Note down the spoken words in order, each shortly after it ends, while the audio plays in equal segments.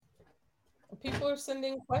People are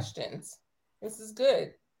sending questions. This is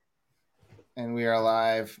good. And we are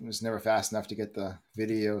live. It was never fast enough to get the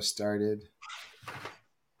video started.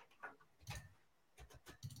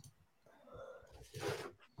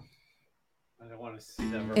 I don't want to see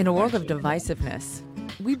that. In a world of divisiveness,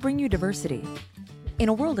 we bring you diversity. In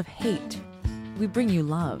a world of hate, we bring you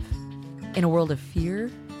love. In a world of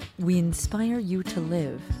fear, we inspire you to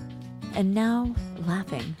live. And now,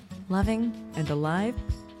 laughing, loving, and alive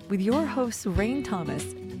with your hosts Rain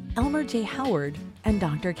Thomas, Elmer J. Howard, and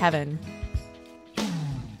Dr. Kevin.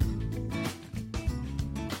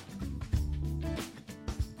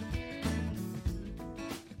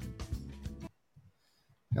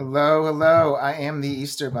 Hello, hello. I am the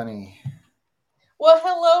Easter Bunny. Well,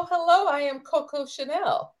 hello, hello. I am Coco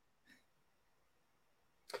Chanel.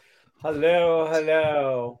 Hello,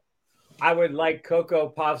 hello. I would like Cocoa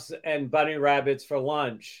Puffs and bunny rabbits for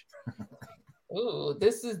lunch. Ooh,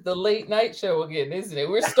 this is the late night show again, isn't it?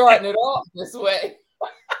 We're starting it off this way.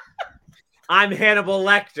 I'm Hannibal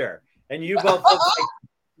Lecter, and you both look like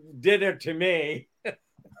dinner to me.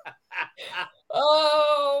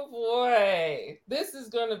 Oh, boy. This is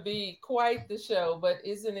going to be quite the show, but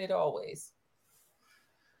isn't it always?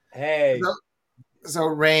 Hey. So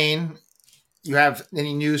Rain, you have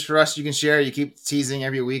any news for us you can share? You keep teasing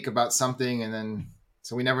every week about something, and then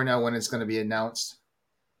so we never know when it's going to be announced.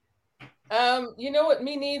 You know what?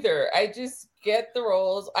 Me neither. I just get the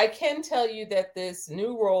roles. I can tell you that this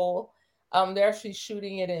new role, they're actually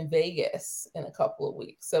shooting it in Vegas in a couple of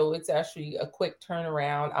weeks. So it's actually a quick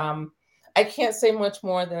turnaround. I can't say much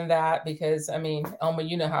more than that because, I mean, Elmer,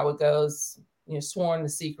 you know how it goes. You're sworn to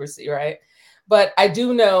secrecy, right? But I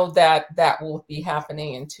do know that that will be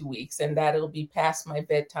happening in 2 weeks and that it'll be past my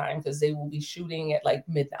bedtime because they will be shooting at like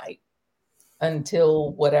midnight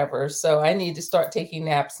until whatever. So I need to start taking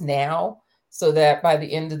naps now so that by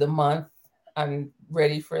the end of the month, I'm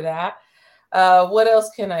ready for that. What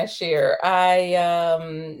else can I share?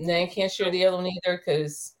 I can't share the other one either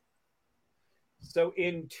because. So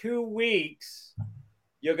in 2 weeks,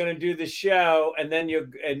 you're going to do the show, and then you're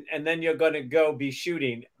going to go be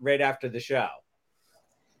shooting right after the show.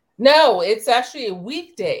 No, it's actually a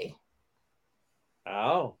weekday.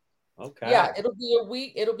 Oh, okay. Yeah, it'll be a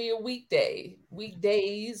week. It'll be a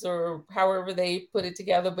weekdays, or however they put it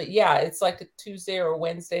together. But yeah, it's like a Tuesday or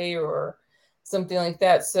Wednesday or something like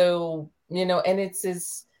that. So and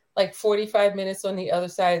it's like 45 minutes on the other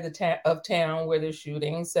side of town where they're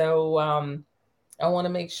shooting. So I want to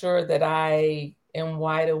make sure that I am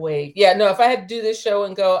wide awake. Yeah, no, if I had to do this show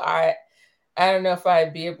and go, I don't know if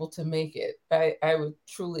I'd be able to make it. I would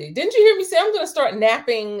truly. Didn't you hear me say I'm going to start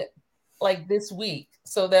napping like this week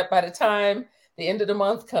so that by the time the end of the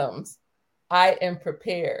month comes, I am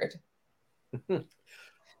prepared.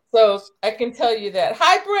 So I can tell you that.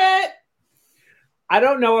 Hi, Brett. I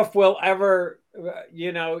don't know if we'll ever,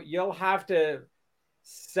 you'll have to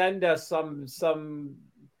send us some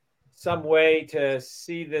way to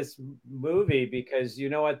see this movie because you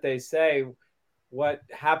know what they say, what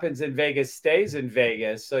happens in Vegas stays in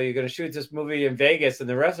Vegas. So you're going to shoot this movie in Vegas and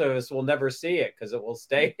the rest of us will never see it because it will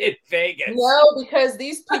stay in Vegas. No, because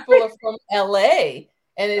these people are from LA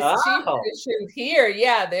and it's cheaper to shoot here.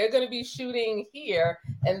 Yeah, they're going to be shooting here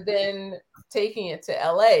and then taking it to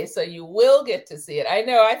LA. So you will get to see it. I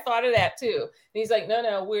know. I thought of that too. And he's like, no,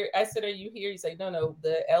 I said, are you here? He's like, no,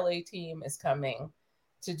 the LA team is coming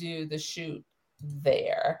to do the shoot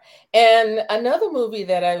there. And another movie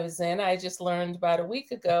that I was in, I just learned about a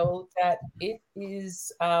week ago that it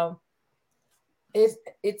is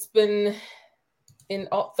it's been in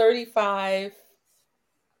 35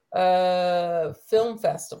 film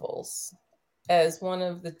festivals as one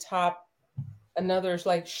of the top, another's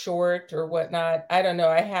like short or whatnot. I don't know.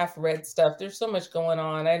 I half read stuff. There's so much going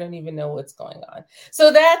on. I don't even know what's going on.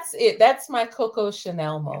 So that's it. That's my Coco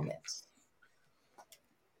Chanel moment.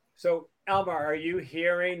 So, Elmer, are you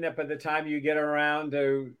hearing that by the time you get around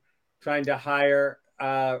to trying to hire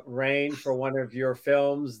Rain for one of your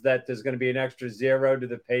films, that there's going to be an extra zero to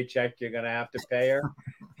the paycheck you're going to have to pay her?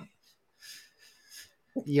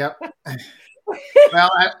 Yep.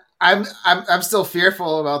 Well, I'm still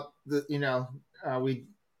fearful about we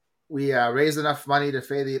raised enough money to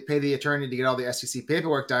pay the attorney to get all the SEC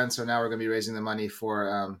paperwork done. So now we're going to be raising the money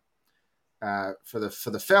for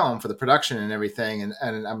the film, for the production and everything. And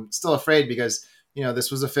I'm still afraid because, this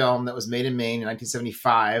was a film that was made in Maine in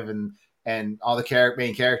 1975 and all the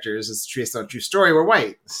main characters, it's based on a true story, were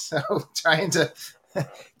white. So trying to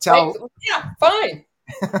tell. Yeah, fine.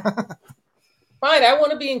 Fine. I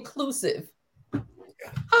want to be inclusive.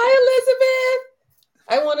 Hi, Elizabeth.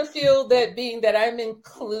 I want to feel that being that I'm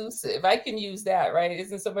inclusive. I can use that, right?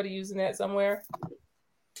 Isn't somebody using that somewhere?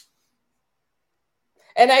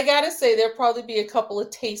 And I gotta say, there'll probably be a couple of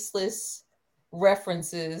tasteless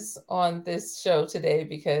references on this show today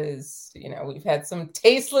because, you know, we've had some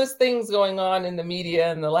tasteless things going on in the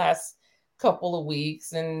media in the last couple of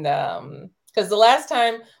weeks. And because the last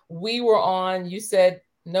time we were on, you said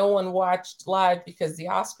no one watched live because the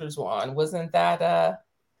Oscars were on. Wasn't that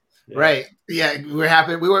right? Yeah, we were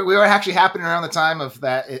happy. We were actually happening around the time of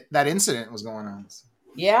that incident was going on.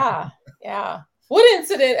 Yeah. What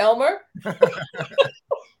incident, Elmer?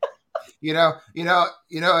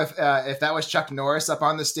 If that was Chuck Norris up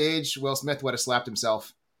on the stage, Will Smith would have slapped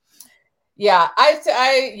himself. Yeah, I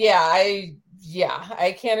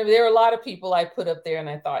can't. There were a lot of people I put up there, and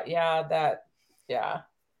I thought,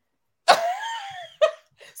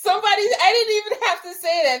 somebody. I didn't even have to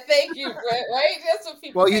say that. Thank you, Brett. Right? That's what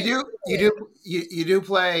people. Well, you do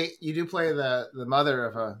play the mother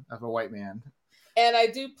of a white man. And I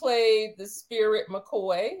do play the Spirit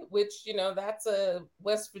McCoy, which, you know, that's a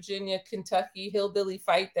West Virginia, Kentucky hillbilly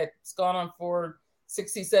fight that's gone on for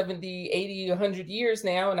 60, 70, 80, 100 years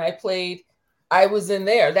now. And I was in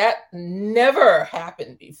there. That never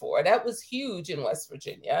happened before. That was huge in West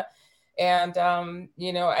Virginia. And,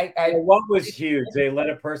 what was huge? They let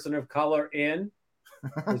a person of color in?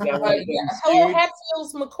 Hello,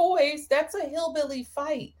 Hatfields McCoys. That's a hillbilly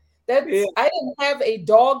fight. I didn't have a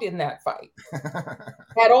dog in that fight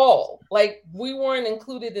at all. Like, we weren't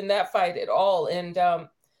included in that fight at all. And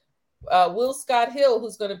Will Scott Hill,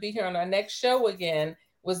 who's going to be here on our next show again,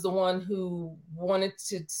 was the one who wanted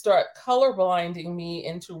to start color blinding me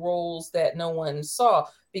into roles that no one saw.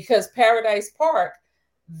 Because Paradise Park,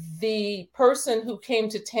 the person who came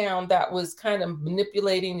to town that was kind of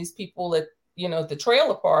manipulating these people at, you know, the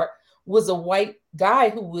trailer park was a white guy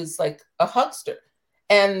who was like a huckster.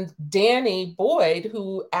 And Danny Boyd,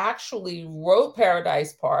 who actually wrote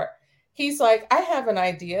Paradise Park, he's like, I have an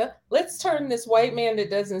idea. Let's turn this white man that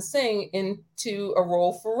doesn't sing into a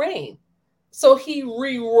role for Rain. So he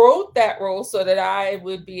rewrote that role so that I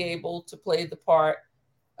would be able to play the part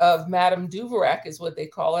of Madame Duverac, is what they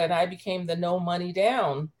call her. And I became the no money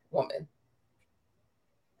down woman.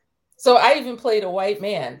 So I even played a white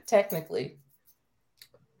man, technically.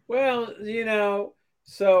 Well, you know,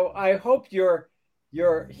 so I hope you're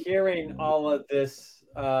hearing all of this,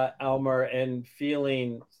 Elmer, and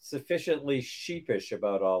feeling sufficiently sheepish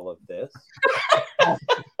about all of this.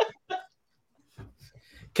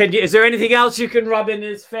 Is there anything else you can rub in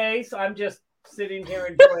his face? I'm just sitting here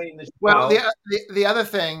enjoying the show. Well, the other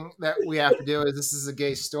thing that we have to do is this is a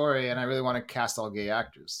gay story, and I really want to cast all gay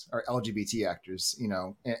actors or LGBT actors, you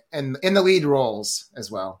know, and in the lead roles as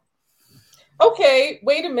well. Okay,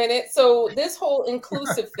 wait a minute. So this whole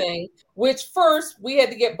inclusive thing, which first we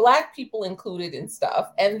had to get Black people included in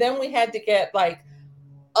stuff, and then we had to get like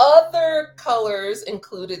other colors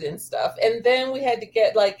included in stuff, and then we had to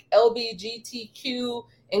get like LGBTQ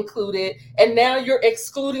included, and now you're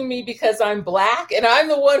excluding me because I'm Black and I'm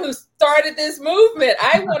the one who started this movement.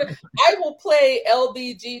 I will play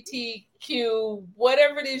LGBTQ,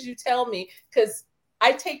 whatever it is you tell me, because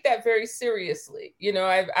I take that very seriously. You know,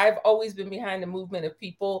 I've always been behind the movement of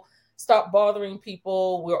people stop bothering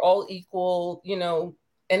people. We're all equal. You know,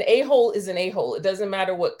 an a-hole is an a-hole. It doesn't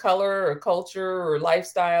matter what color or culture or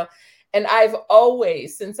lifestyle. And I've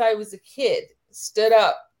always, since I was a kid, stood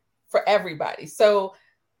up for everybody. So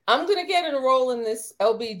I'm going to get in a role in this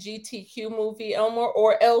LGBTQ movie, Elmer,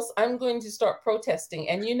 or else I'm going to start protesting.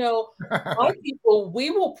 And, you know, my people, we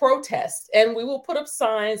will protest and we will put up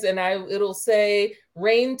signs and it'll say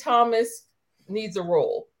Rain Thomas needs a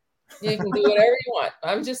role. You can do whatever you want.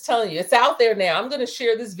 I'm just telling you, it's out there now. I'm going to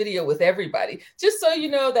share this video with everybody, just so you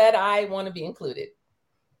know that I want to be included.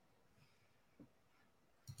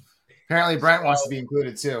 Apparently Brent wants to be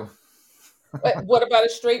included too. But what about a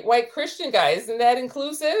straight white Christian guy? Isn't that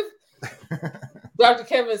inclusive? Dr.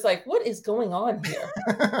 Kevin is like, what is going on here?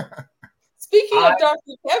 Speaking of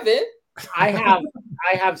Dr. Kevin, I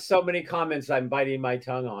have so many comments I'm biting my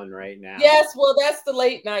tongue on right now. Yes, well, that's the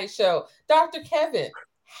late night show. Dr. Kevin,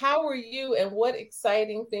 how are you and what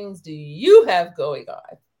exciting things do you have going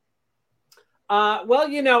on? Well,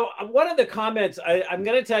 you know, one of the comments, I'm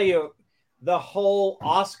going to tell you the whole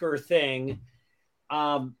Oscar thing,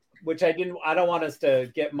 which I don't want us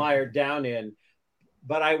to get mired down in,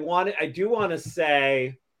 but I do want to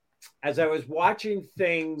say, as I was watching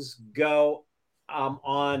things go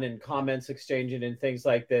on and comments exchanging and things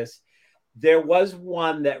like this, there was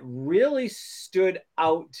one that really stood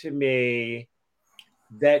out to me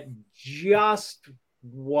that just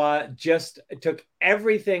took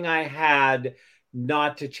everything I had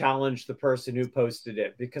not to challenge the person who posted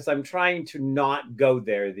it, because I'm trying to not go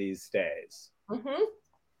there these days. Mm-hmm.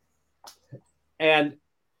 And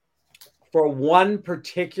for one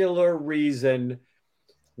particular reason,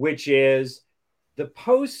 which is the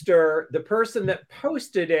person that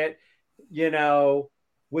posted it,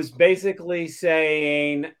 was basically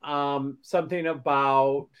saying something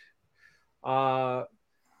about, the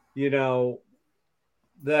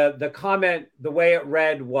comment, the way it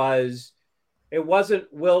read was, it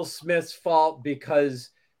wasn't Will Smith's fault because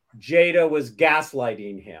Jada was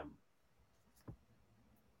gaslighting him.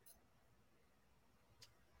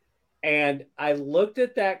 And I looked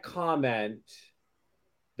at that comment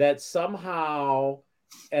that somehow,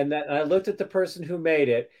 and then I looked at the person who made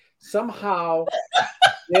it, somehow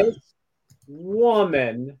this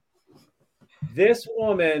woman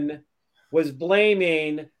was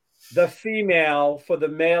blaming the female for the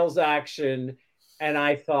male's action. And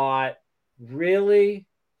I thought, really?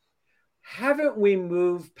 Haven't we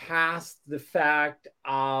moved past the fact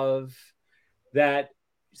of that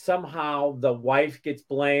somehow the wife gets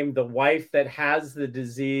blamed, the wife that has the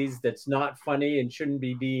disease that's not funny and shouldn't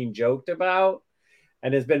be being joked about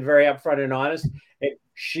and has been very upfront and honest? And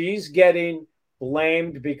she's getting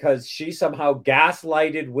blamed because she somehow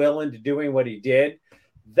gaslighted Will into doing what he did.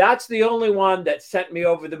 That's the only one that sent me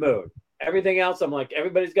over the moon. Everything else, I'm like,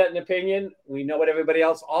 everybody's got an opinion. We know what everybody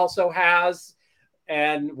else also has,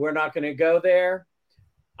 and we're not going to go there.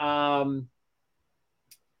 Oh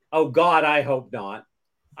God, I hope not.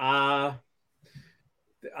 But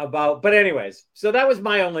anyways, so that was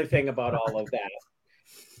my only thing about all of that.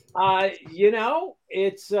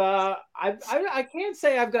 It's I can't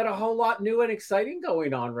say I've got a whole lot new and exciting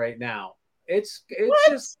going on right now. It's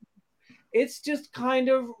just kind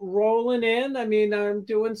of rolling in. I mean, I'm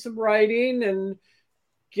doing some writing and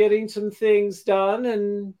getting some things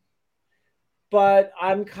done, but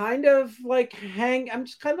I'm kind of like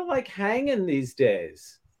hanging these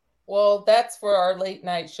days. Well, that's for our late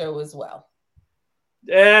night show as well.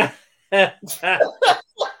 Yeah. I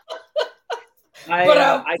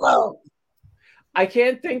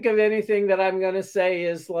can't think of anything that I'm going to say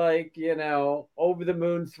is like, over the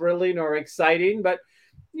moon thrilling or exciting, but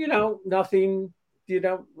nothing,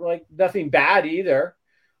 nothing bad either.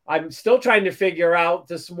 I'm still trying to figure out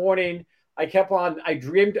this morning. I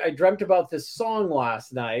dreamt about this song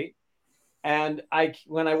last night. And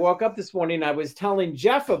when I woke up this morning, I was telling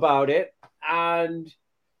Jeff about it, and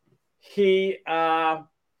he and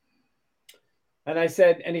I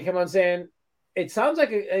said, and he came on saying, it sounds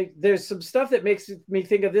like there's some stuff that makes me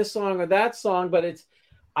think of this song or that song, but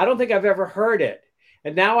I don't think I've ever heard it.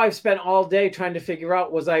 And now I've spent all day trying to figure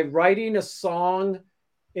out, was I writing a song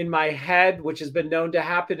in my head, which has been known to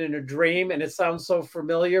happen in a dream, and it sounds so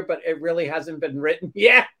familiar, but it really hasn't been written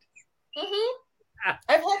yet. Mm-hmm.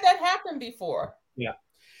 I've had that happen before. Yeah.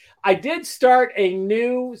 I did start a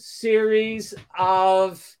new series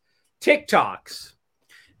of TikToks,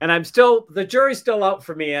 and the jury's still out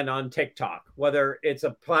for me and on TikTok, whether it's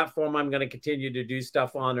a platform I'm going to continue to do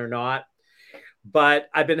stuff on or not. But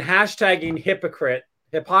I've been hashtagging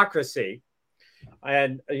hypocrisy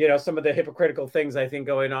and, some of the hypocritical things I think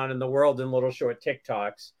going on in the world in little short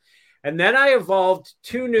TikToks. And then I evolved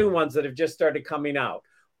two new ones that have just started coming out.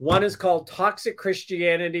 One is called Toxic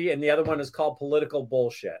Christianity, and the other one is called Political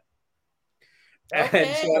Bullshit. Okay.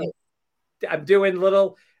 And so I'm doing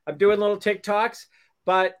little TikToks,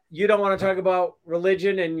 but you don't want to talk about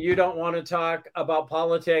religion and you don't want to talk about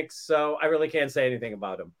politics, so I really can't say anything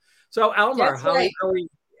about them. So Elmer,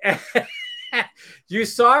 you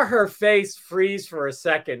saw her face freeze for a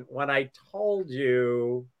second when I told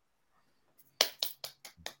you.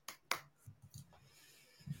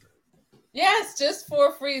 Yes, just for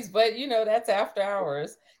a freeze, but that's after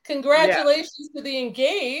hours. Congratulations to the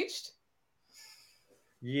engaged.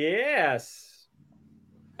 Yes.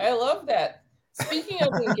 I love that. Speaking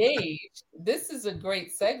of engaged, this is a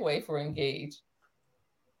great segue for engaged.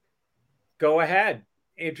 Go ahead.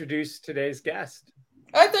 Introduce today's guest.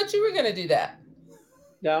 I thought you were going to do that.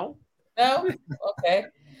 No? Okay.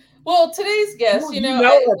 Well, today's guest, you know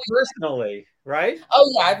her personally, right?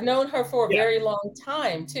 Oh, yeah. I've known her for a very long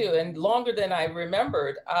time, too, and longer than I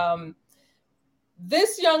remembered.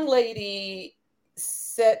 This young lady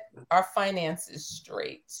set our finances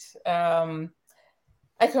straight.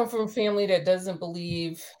 I come from a family that doesn't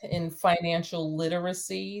believe in financial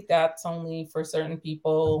literacy. That's only for certain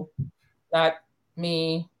people, not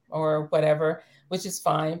me or whatever, which is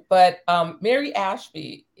fine. But Mary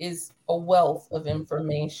Ashby is a wealth of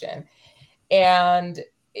information. And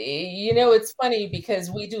It's funny because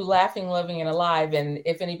we do Laughing, Loving, and Alive. And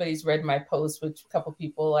if anybody's read my post, which a couple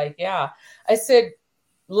people like, yeah, I said,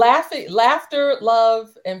 laughter,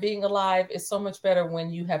 love, and being alive is so much better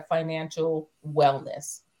when you have financial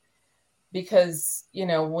wellness. Because,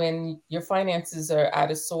 when your finances are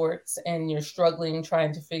out of sorts and you're struggling,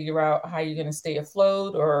 trying to figure out how you're going to stay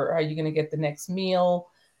afloat or how you're going to get the next meal,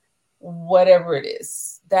 whatever it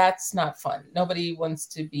is, that's not fun. Nobody wants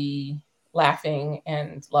to be laughing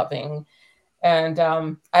and loving. And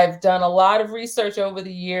I've done a lot of research over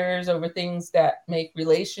the years over things that make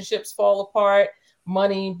relationships fall apart,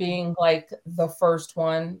 money being like the first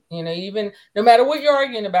one. Even no matter what you're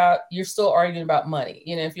arguing about, you're still arguing about money.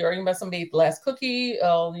 If you're arguing about somebody ate the last cookie,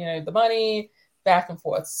 the money, back and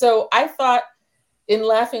forth. So I thought in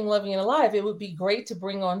Laughing, Loving, and Alive, it would be great to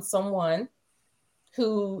bring on someone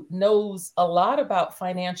who knows a lot about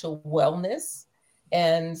financial wellness.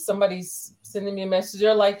 And somebody's sending me a message.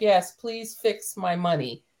 They're like, yes, please fix my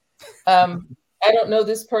money. I don't know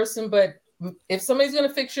this person, but if somebody's going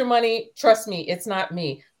to fix your money, trust me, it's not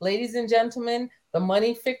me. Ladies and gentlemen, the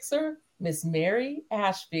money fixer, Miss Mary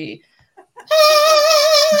Ashby.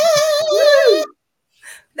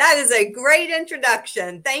 That is a great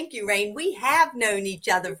introduction. Thank you, Rain. We have known each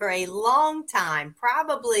other for a long time,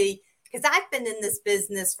 probably because I've been in this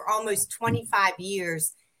business for almost 25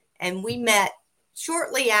 years, and we met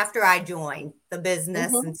shortly after I joined the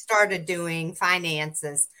business and started doing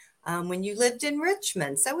finances when you lived in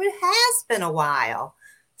Richmond. So it has been a while.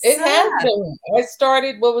 It has been. I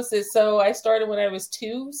started, what was it? So I started when I was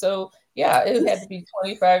 2. So yeah, it had to be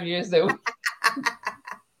 25 years though.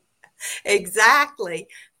 Exactly.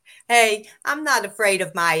 Hey, I'm not afraid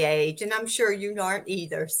of my age, and I'm sure you aren't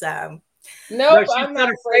either. So no, she's I'm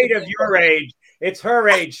not afraid of your age. It's her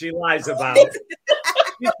age she lies about.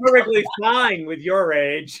 She's perfectly fine with your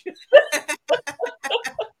age.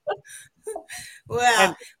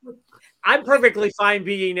 Well, and I'm perfectly fine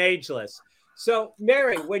being ageless. So,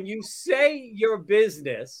 Mary, when you say your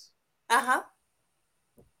business,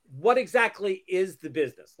 what exactly is the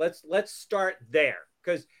business? Let's start there,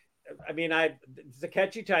 because I mean, it's a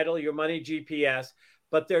catchy title, Your Money GPS,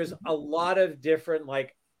 but there's a lot of different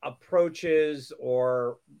like approaches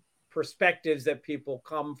or perspectives that people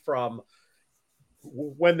come from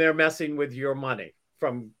when they're messing with your money,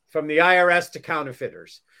 from the IRS to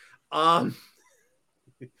counterfeiters.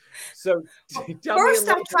 So first,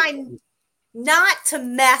 I'm trying not to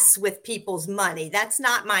mess with people's money. That's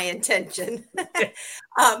not my intention.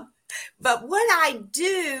 But what I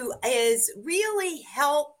do is really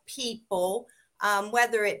help people,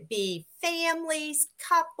 whether it be families,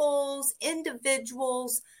 couples,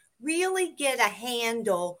 individuals, really get a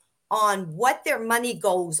handle on what their money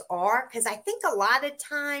goals are. Because I think a lot of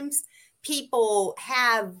times people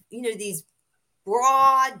have, these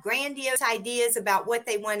broad, grandiose ideas about what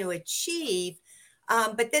they want to achieve,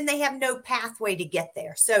 but then they have no pathway to get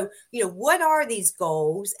there. So, what are these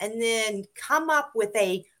goals? And then come up with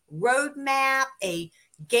a roadmap, a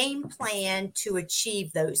game plan to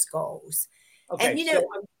achieve those goals. Okay, and so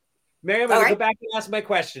Mary, I'm going to go back and ask my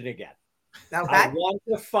question again. Okay. I want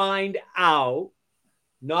to find out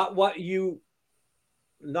not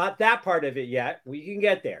that part of it yet. We can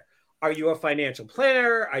get there. Are you a financial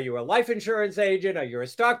planner? Are you a life insurance agent? Are you a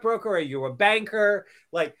stockbroker? Are you a banker?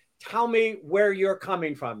 Like, tell me where you're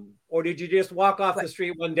coming from. Or did you just walk off the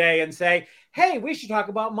street one day and say, hey, we should talk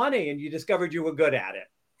about money, and you discovered you were good at it?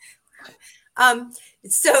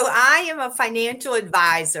 So I am a financial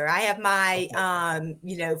advisor. I have my,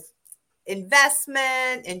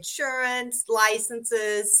 investment, insurance,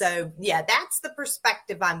 licenses. So yeah, that's the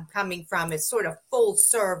perspective I'm coming from, is sort of full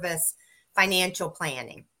service financial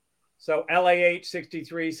planning. So LAH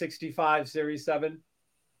 63, 65, Series 7?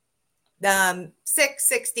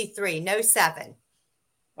 663, no 7.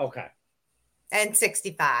 Okay. And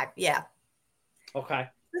 65, yeah. Okay.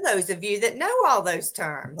 For those of you that know all those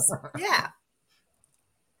terms. Yeah.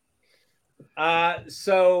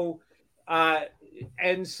 So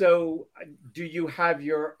do you have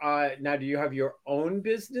your own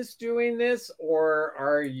business doing this, or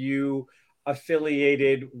are you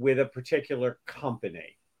affiliated with a particular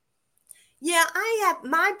company? Yeah, I have,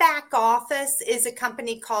 my back office is a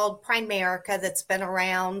company called Primerica that's been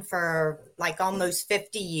around for like almost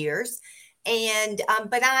 50 years. And,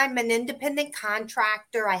 but I'm an independent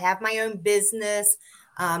contractor. I have my own business.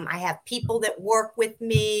 I have people that work with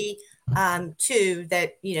me, too,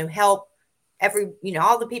 that, help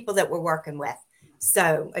all the people that we're working with.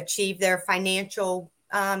 So achieve their financial,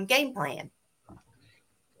 game plan.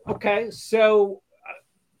 Okay. So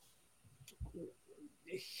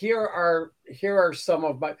here are some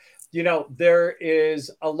of my, there is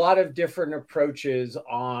a lot of different approaches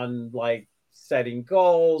on like setting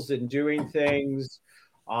goals and doing things,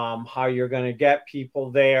 how you're going to get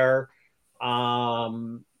people there.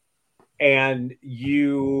 And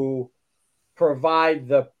you provide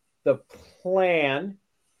the plan.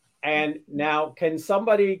 And now, can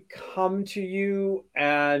somebody come to you?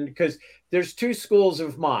 And because there's two schools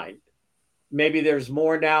of mind, maybe there's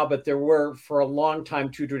more now, but there were for a long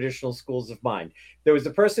time two traditional schools of mind. There was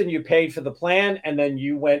the person you paid for the plan, and then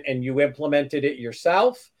you went and you implemented it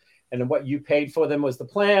yourself, and then what you paid for them was the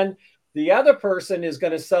plan. The other person is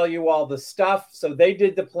going to sell you all the stuff, so they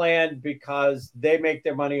did the plan because they make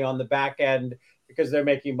their money on the back end because they're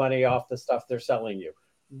making money off the stuff they're selling you.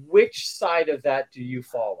 Which side of that do you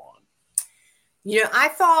fall on? I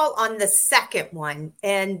fall on the second one.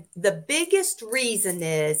 And the biggest reason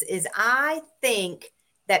is I think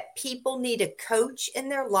that people need a coach in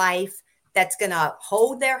their life that's going to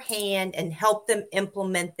hold their hand and help them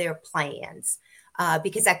implement their plans.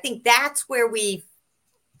 Because I think that's where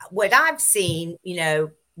what I've seen,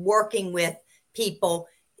 working with people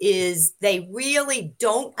is they really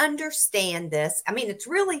don't understand this. I mean, it's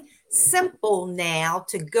really simple now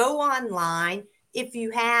to go online if you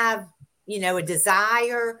have, a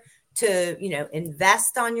desire to,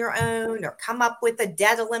 invest on your own or come up with a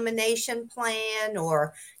debt elimination plan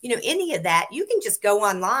or, any of that. You can just go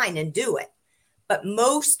online and do it. But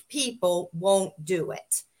most people won't do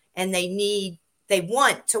it. And they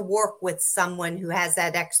want to work with someone who has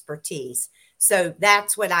that expertise. So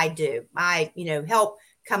that's what I do. I, help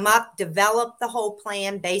come up, develop the whole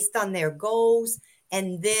plan based on their goals.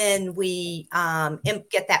 And then we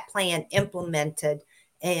get that plan implemented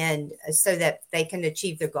and so that they can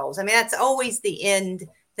achieve their goals. I mean, that's always the end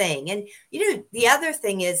thing. And, the other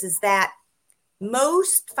thing is that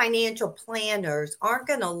most financial planners aren't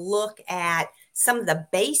going to look at some of the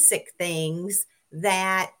basic things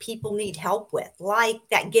that people need help with, like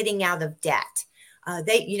that getting out of debt.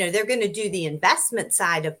 They're going to do the investment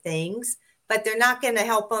side of things, but they're not going to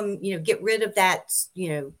help them, get rid of that,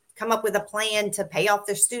 come up with a plan to pay off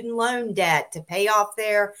their student loan debt, to pay off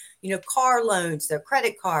their, car loans, their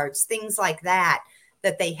credit cards, things like that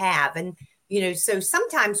they have. And, so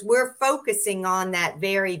sometimes we're focusing on that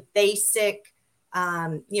very basic,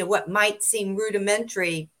 what might seem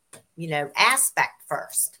rudimentary, aspect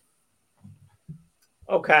first.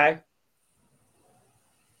 Okay.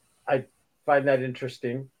 I find that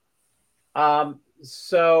interesting.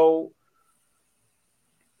 So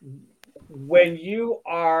when you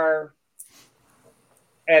are,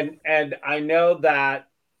 and I know that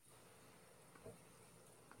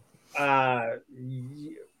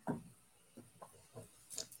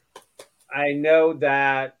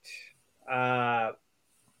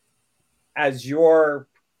as you're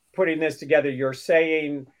putting this together, you're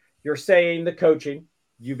saying the coaching.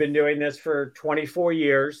 You've been doing this for 24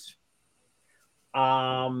 years.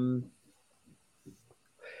 But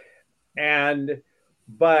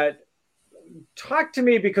talk to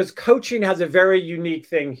me, because coaching has a very unique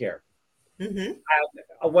thing here.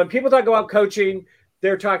 Mm-hmm. When people talk about coaching,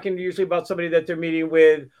 they're talking usually about somebody that they're meeting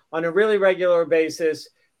with on a really regular basis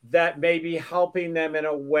that may be helping them in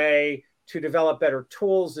a way to develop better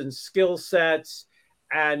tools and skill sets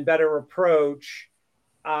and better approach.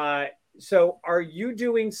 So are you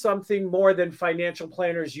doing something more than financial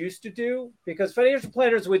planners used to do? Because financial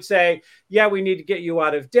planners would say, yeah, we need to get you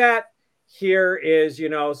out of debt. Here is,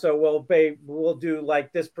 so we'll do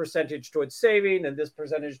like this percentage towards saving and this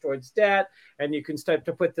percentage towards debt, and you can start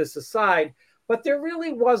to put this aside. But there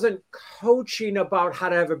really wasn't coaching about how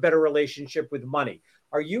to have a better relationship with money.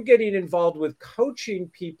 Are you getting involved with coaching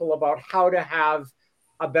people about how to have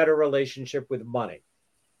a better relationship with money?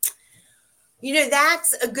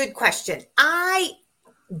 That's a good question. I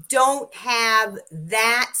don't have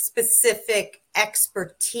that specific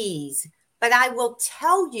expertise, but I will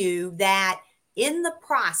tell you that in the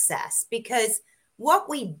process, because what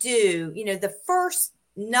we do, the first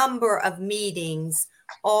number of meetings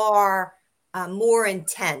are more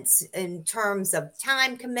intense in terms of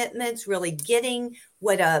time commitments, really getting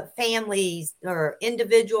what a family's or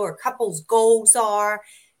individual or couple's goals are,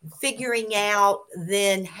 figuring out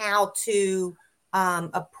then how to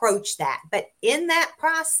approach that. But in that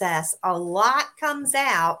process, a lot comes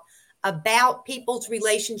out about people's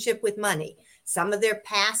relationship with money, some of their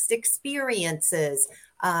past experiences,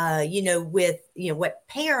 with, what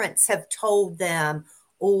parents have told them,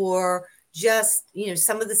 or just,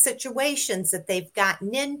 some of the situations that they've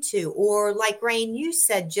gotten into, or like Rain, you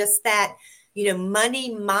said, just that,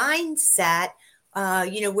 money mindset,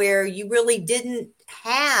 where you really didn't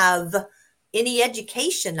have, any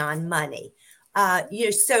education on money.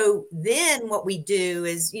 So then what we do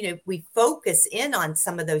is, we focus in on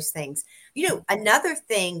some of those things. Another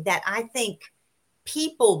thing that I think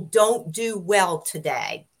people don't do well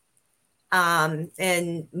today,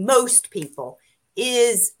 and most people,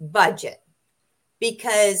 is budget,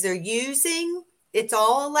 because it's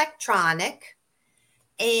all electronic,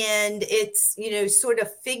 and it's, sort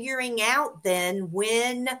of figuring out then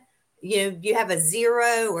when, you have a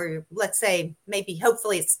zero, or let's say maybe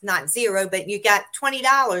hopefully it's not zero, but you got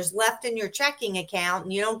 $20 left in your checking account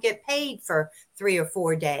and you don't get paid for 3 or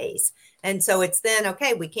 4 days. And so it's then,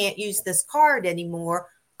 okay, we can't use this card anymore.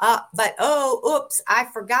 But, oops, I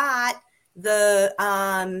forgot the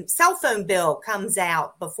cell phone bill comes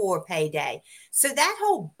out before payday. So that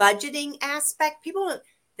whole budgeting aspect, people,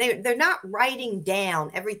 they're not writing down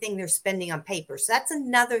everything they're spending on paper. So that's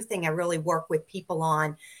another thing I really work with people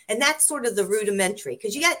on. And that's sort of the rudimentary,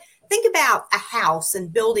 because you got to think about a house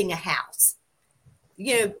and building a house.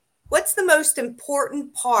 What's the most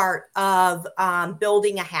important part of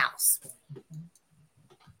building a house?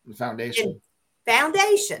 The foundation.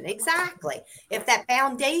 Foundation, exactly. If that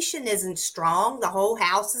foundation isn't strong, the whole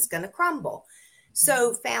house is going to crumble.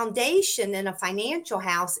 So foundation in a financial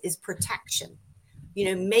house is protection.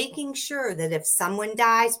 Making sure that if someone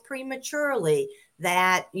dies prematurely,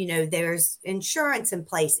 that, there's insurance in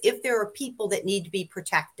place. If there are people that need to be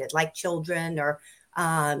protected, like children or,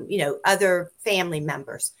 other family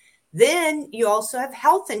members, then you also have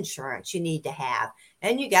health insurance you need to have.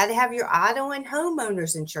 And you got to have your auto and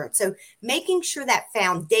homeowners insurance. So making sure that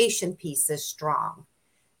foundation piece is strong.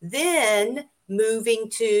 Then moving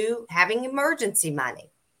to having emergency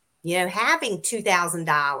money, having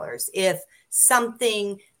 $2,000 if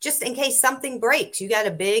something, just in case something breaks, you got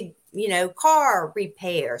a big, car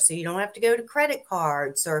repair, so you don't have to go to credit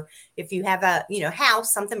cards, or if you have a,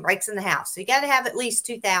 house, something breaks in the house. So you got to have at least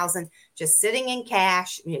 2,000 just sitting in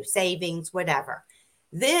cash, savings, whatever.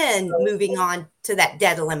 Then moving on to that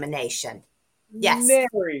debt elimination. Yes.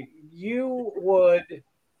 Mary, you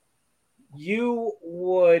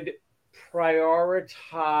would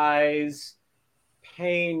prioritize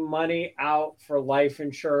paying money out for life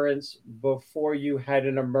insurance before you had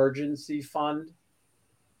an emergency fund?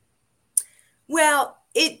 Well,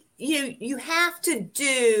 you have to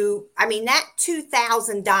do, that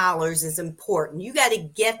 $2,000 is important. You got to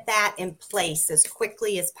get that in place as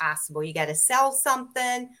quickly as possible. You got to sell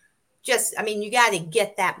something, you got to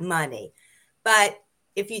get that money. But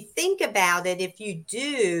if you think about it, if you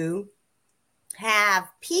do have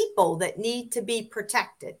people that need to be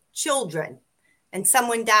protected, children, and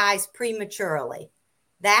someone dies prematurely,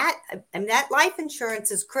 that life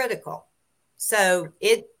insurance is critical. So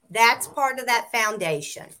that's part of that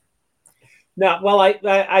foundation. No, well,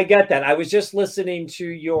 I get that. I was just listening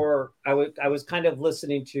to I was kind of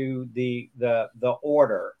listening to the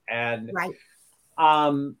order, and right.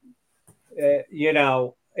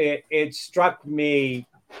 It struck me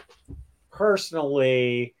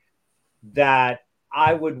personally that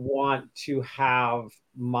I would want to have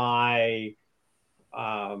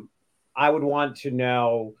I would want to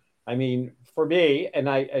know, for me, and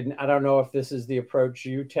I don't know if this is the approach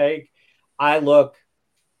you take, I look,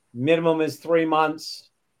 minimum is 3 months,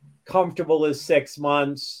 comfortable is 6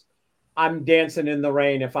 months. I'm dancing in the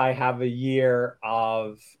rain if I have a year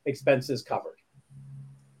of expenses covered.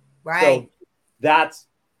 Right. So that's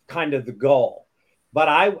kind of the goal. But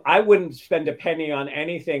I wouldn't spend a penny on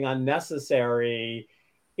anything unnecessary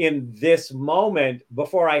in this moment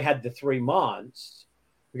before I had the 3 months.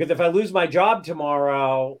 Because if I lose my job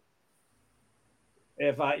tomorrow,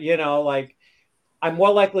 I'm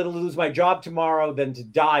more likely to lose my job tomorrow than to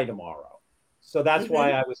die tomorrow. So that's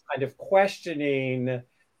why I was kind of questioning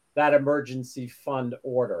that emergency fund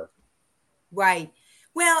order. Right.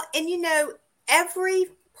 Well, and every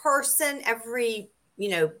person, every,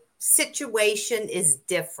 situation is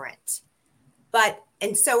different.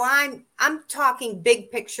 And so I'm talking big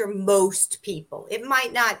picture, most people. It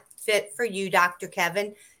might not fit for you, Dr.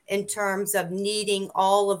 Kevin, in terms of needing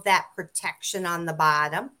all of that protection on the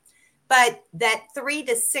bottom. But that 3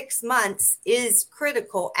 to 6 months is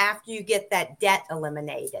critical after you get that debt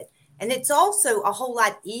eliminated. And it's also a whole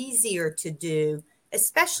lot easier to do,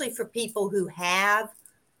 especially for people who have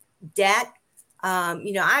debt. I've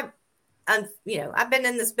been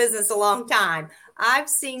in this business a long time. I've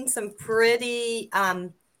seen some pretty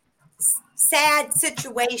sad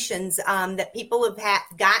situations that people have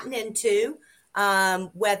gotten into,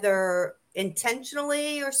 whether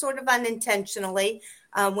intentionally or sort of unintentionally,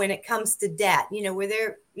 when it comes to debt, where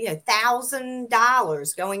they're,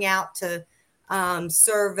 $1,000 going out to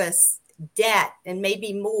service debt and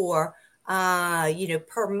maybe more.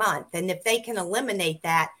 per month. And if they can eliminate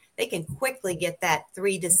that, they can quickly get that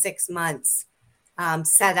 3 to 6 months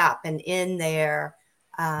set up and in their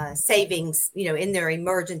savings, in their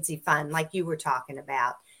emergency fund, like you were talking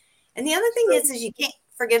about. And the other thing is you can't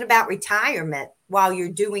forget about retirement while you're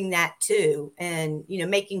doing that too. And,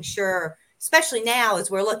 making sure, especially now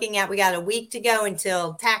as we're looking at, we got a week to go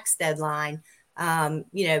until tax deadline,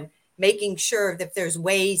 making sure that there's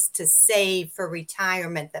ways to save for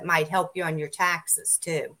retirement that might help you on your taxes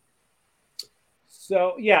too.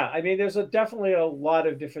 So, yeah, I mean, there's definitely a lot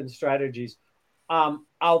of different strategies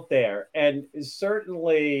out there. And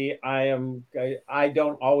certainly I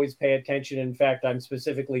don't always pay attention. In fact, I'm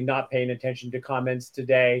specifically not paying attention to comments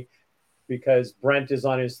today because Brent is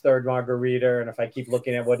on his third margarita. And if I keep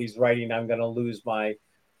looking at what he's writing, I'm going to lose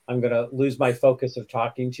my focus of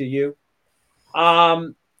talking to you.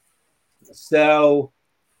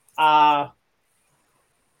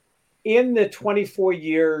 In the 24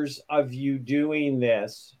 years of you doing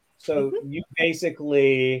this, so you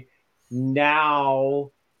basically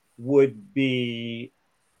now would be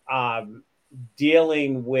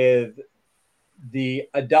dealing with the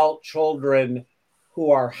adult children who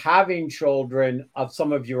are having children of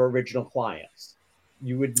some of your original clients.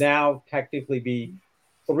 You would now technically be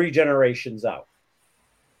 3 generations out.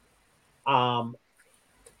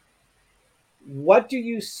 What do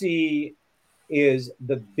you see is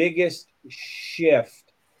the biggest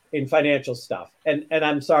shift in financial stuff? And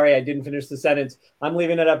I'm sorry, I didn't finish the sentence. I'm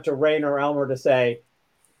leaving it up to Rain or Elmer to say,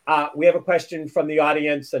 we have a question from the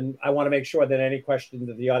audience, and I want to make sure that any question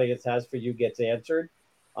that the audience has for you gets answered.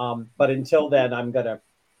 But until then,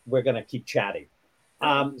 we're gonna keep chatting.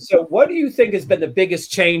 So what do you think has been the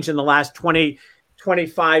biggest change in the last 20,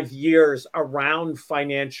 25 years around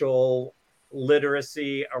financial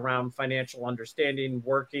literacy, around financial understanding,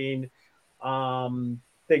 working,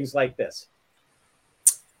 things like this?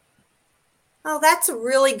 Oh, that's a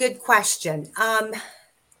really good question.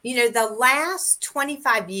 The last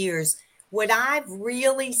 25 years, what I've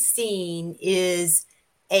really seen is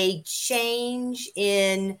a change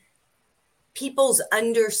in people's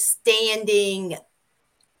understanding,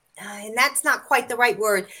 and that's not quite the right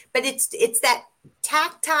word, but it's that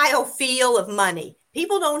tactile feel of money.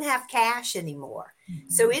 People don't have cash anymore.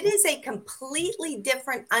 So it is a completely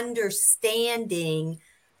different understanding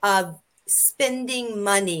of spending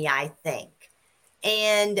money, I think.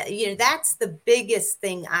 And, that's the biggest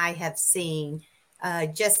thing I have seen,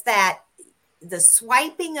 just that the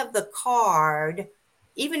swiping of the card,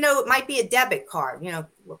 even though it might be a debit card,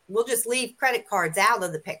 we'll just leave credit cards out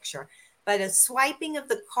of the picture. But a swiping of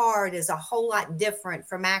the card is a whole lot different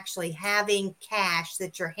from actually having cash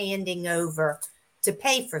that you're handing over to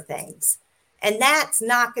pay for things. And that's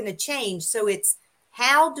not going to change. So it's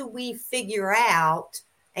how do we figure out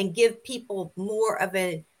and give people more of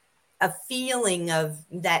a feeling of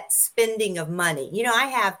that spending of money. I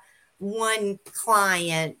have one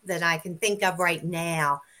client that I can think of right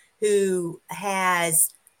now who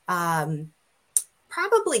has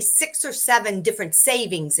probably 6 or 7 different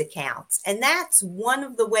savings accounts. And that's one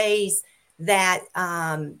of the ways that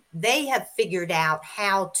they have figured out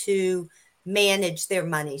how to manage their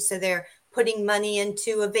money. So they're putting money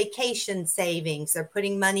into a vacation savings. They're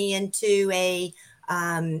putting money into they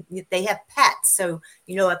have pets. So,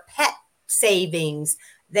 a pet savings.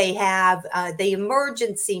 They have the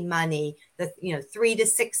emergency money, 3 to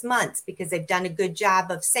 6 months, because they've done a good job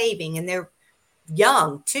of saving, and they're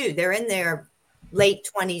young too. They're in their late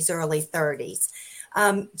 20s, early 30s.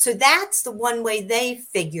 So that's the one way they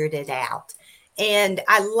figured it out. And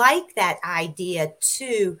I like that idea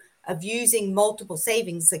too of using multiple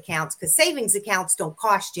savings accounts, because savings accounts don't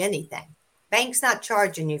cost you anything. Bank's not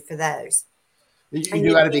charging you for those.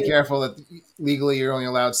 You got to be careful that legally you're only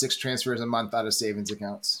allowed 6 transfers a month out of savings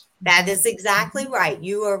accounts. That is exactly right.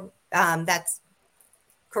 You are, that's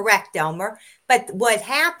correct, Elmer. But what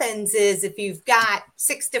happens is if you've got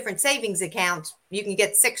 6 different savings accounts, you can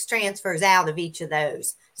get 6 transfers out of each of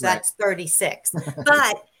those. So right. That's 36.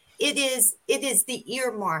 But it is the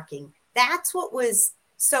earmarking. That's what was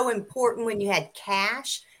so important when you had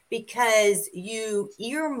cash, because you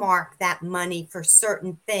earmark that money for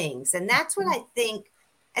certain things. And that's what I think,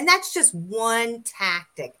 and that's just one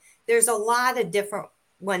tactic. There's a lot of different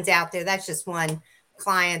ones out there. That's just one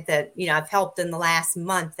client that, I've helped in the last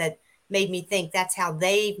month that made me think that's how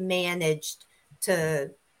they've managed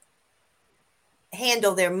to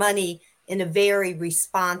handle their money in a very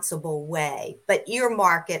responsible way, but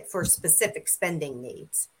earmark it for specific spending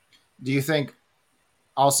needs. Do you think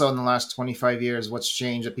also in the last 25 years, what's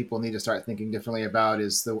changed that people need to start thinking differently about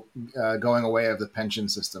is the going away of the pension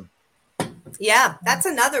system? Yeah, that's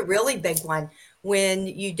another really big one. When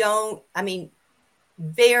you don't, I mean,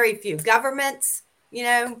 very few governments,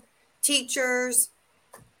 teachers,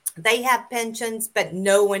 they have pensions, but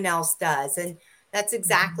no one else does. And that's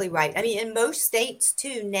exactly right. I mean, in most states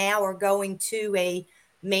too now are going to a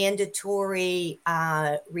mandatory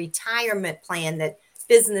retirement plan that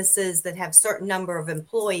businesses that have certain number of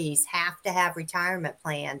employees have to have retirement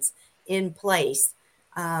plans in place.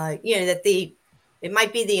 That it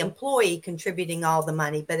might be the employee contributing all the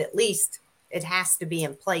money, but at least it has to be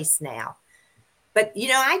in place now. But,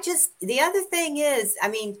 the other thing is, I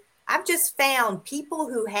mean, I've just found people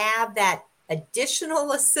who have that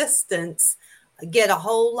additional assistance get a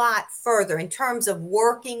whole lot further in terms of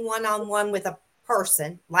working one-on-one with a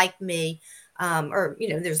person like me, or,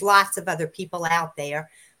 there's lots of other people out there,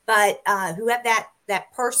 but who have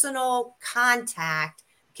that personal contact,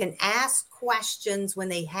 can ask questions when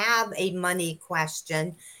they have a money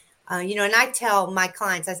question. And I tell my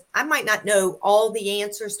clients, I might not know all the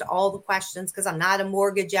answers to all the questions because I'm not a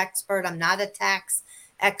mortgage expert. I'm not a tax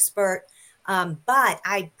expert. But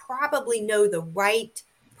I probably know the right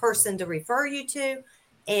person to refer you to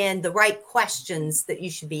and the right questions that you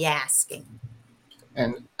should be asking.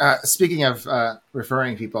 And speaking of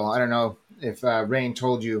referring people, I don't know if Rain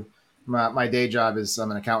told you, my day job is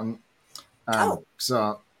I'm an accountant.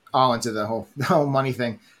 So all into the whole money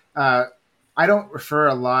thing. I don't refer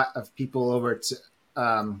a lot of people over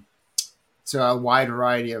to a wide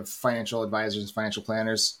variety of financial advisors, financial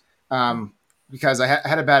planners, because I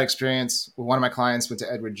had a bad experience. One of my clients went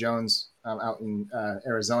to Edward Jones out in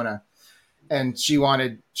Arizona, and she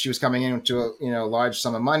was coming into a large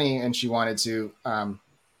sum of money, and she wanted to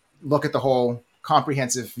look at the whole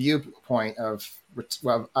comprehensive viewpoint of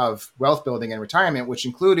wealth building and retirement, which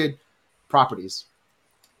included properties.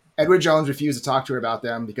 Edward Jones refused to talk to her about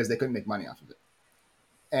them because they couldn't make money off of it.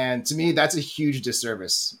 And to me, that's a huge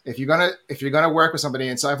disservice. If you're gonna work with somebody,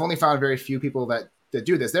 and so I've only found very few people that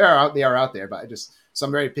do this. They are out there, but so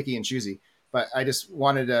I'm very picky and choosy. But I just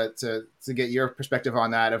wanted to get your perspective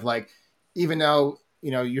on that of like, even though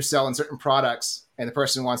you're selling certain products and the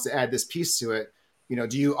person wants to add this piece to it,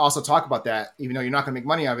 do you also talk about that, even though you're not going to make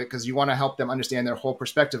money of it, because you want to help them understand their whole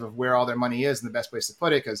perspective of where all their money is and the best place to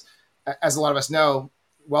put it? Because as a lot of us know,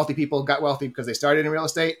 wealthy people got wealthy because they started in real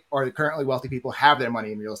estate, or the currently wealthy people have their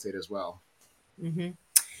money in real estate as well. Mm-hmm.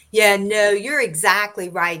 Yeah, no, you're exactly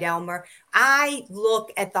right, Elmer. I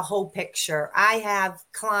look at the whole picture. I have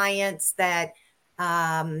clients that,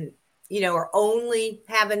 are only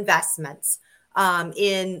have investments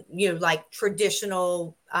in, like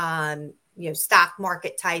traditional, stock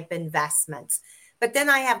market type investments. But then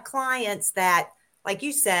I have clients that, like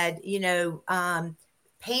you said,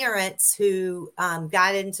 parents who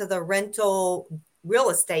got into the rental real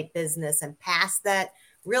estate business and passed that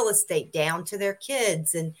real estate down to their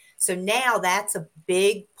kids. And so now that's a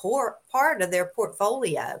big part of their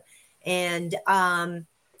portfolio. And I'm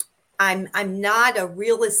not a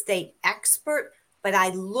real estate expert, but I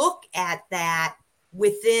look at that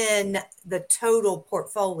within the total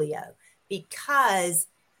portfolio because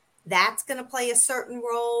that's going to play a certain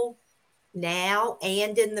role now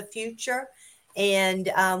and in the future. And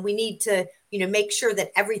we need to, make sure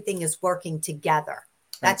that everything is working together.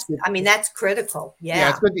 That's critical. Yeah,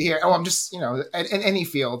 it's good to hear. Oh, I'm just, in any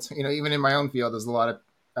field, even in my own field, there's a lot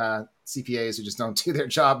of CPAs who just don't do their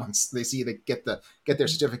job once they see they get their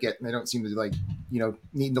certificate, and they don't seem to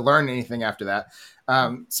need to learn anything after that.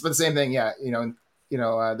 But the same thing, yeah,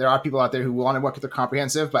 there are people out there who want to work with the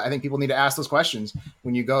comprehensive, but I think people need to ask those questions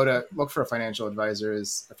when you go to look for a financial advisor,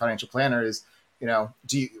 a financial planner.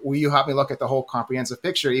 Will you help me look at the whole comprehensive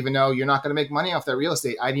picture, even though you're not going to make money off that real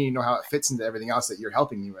estate? I need to know how it fits into everything else that you're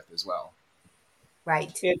helping me with as well.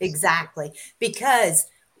 Right. Exactly. Because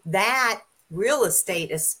that real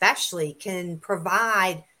estate especially can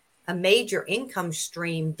provide a major income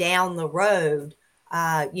stream down the road,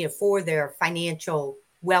 for their financial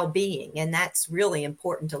well-being. And that's really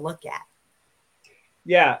important to look at.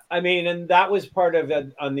 Yeah. I mean, and that was part of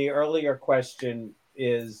it on the earlier question.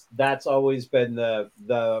 Is that's always been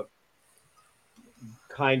the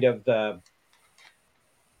kind of the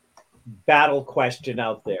battle question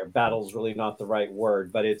out there. Battle's really not the right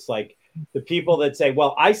word, but it's like the people that say,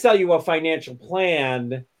 well, I sell you a financial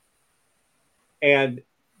plan and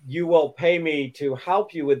you will pay me to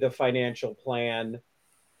help you with the financial plan,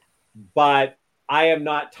 but I am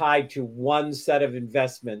not tied to one set of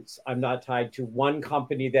investments. I'm not tied to one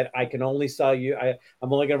company that I can only sell you. I'm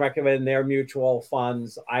only going to recommend their mutual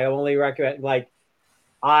funds. I only recommend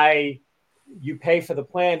you pay for the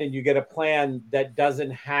plan and you get a plan that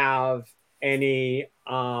doesn't have any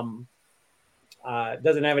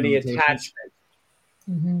doesn't have any Limitations.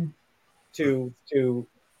 attachment to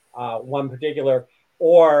one particular,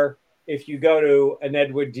 or if you go to an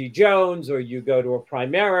Edward D. Jones, or you go to a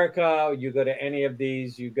Primerica, or you go to any of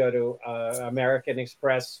these, you go to American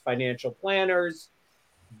Express Financial Planners,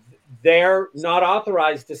 they're not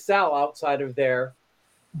authorized to sell outside of their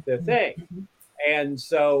thing. And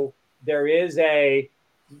so there is there's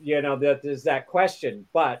that question.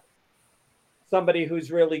 But somebody who's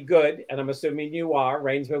really good, and I'm assuming you are,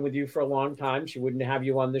 Rain's been with you for a long time. She wouldn't have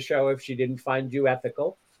you on the show if she didn't find you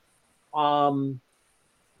ethical.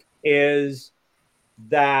 Is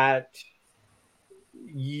that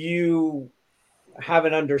you have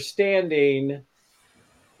an understanding.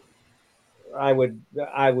 I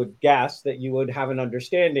would guess that you would have an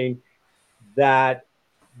understanding that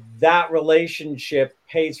relationship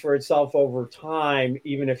pays for itself over time,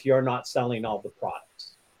 even if you're not selling all the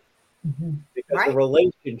products, because the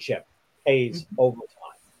relationship pays over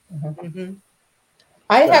time.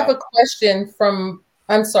 I have a question from,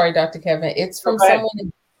 I'm sorry, Dr. Kevin. It's from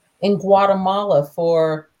someone in Guatemala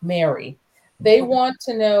for Mary. They want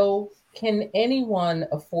to know, can anyone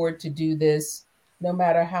afford to do this no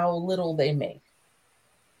matter how little they make?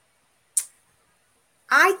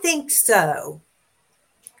 I think so.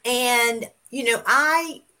 And,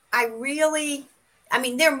 I really,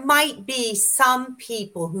 there might be some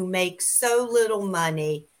people who make so little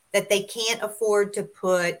money that they can't afford to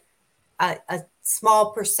put a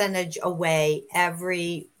small percentage away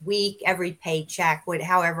every week, every paycheck,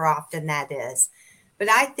 however often that is. But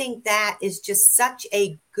I think that is just such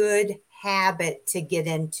a good habit to get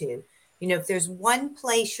into. If there's one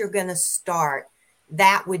place you're going to start,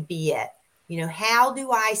 that would be it. How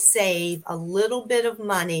do I save a little bit of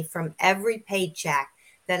money from every paycheck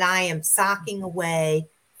that I am socking away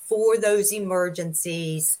for those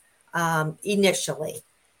emergencies initially?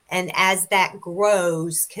 And as that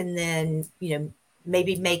grows, can then,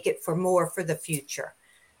 maybe make it for more for the future.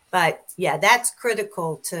 But yeah, that's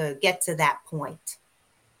critical to get to that point.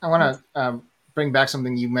 I want to bring back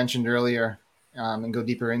something you mentioned earlier and go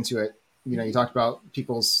deeper into it. You talked about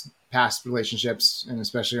people's past relationships and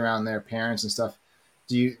especially around their parents and stuff.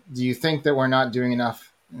 Do you think that we're not doing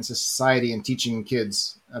enough in society in teaching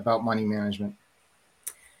kids about money management?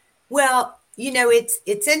 Well,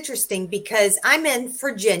 it's interesting because I'm in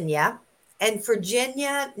Virginia, and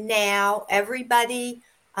Virginia now, everybody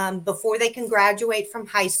before they can graduate from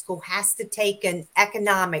high school has to take an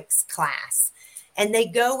economics class, and they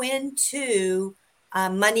go into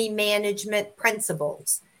money management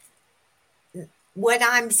principles. What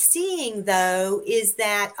I'm seeing, though, is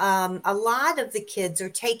that a lot of the kids are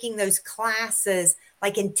taking those classes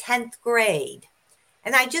like in 10th grade.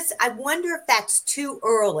 And I wonder if that's too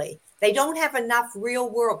early. They don't have enough real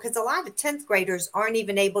world, because a lot of 10th graders aren't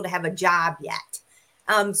even able to have a job yet.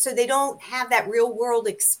 So they don't have that real world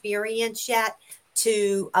experience yet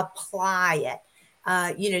to apply it.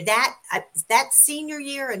 That senior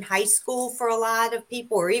year in high school for a lot of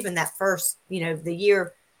people, or even that first, the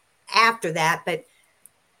year after that, but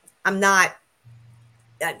I'm not,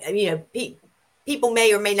 people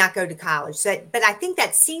may or may not go to college. But I think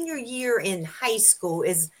that senior year in high school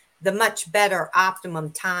is the much better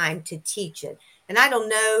optimum time to teach it. And I don't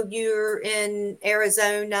know, you're in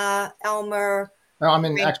Arizona, Elmer. No, I'm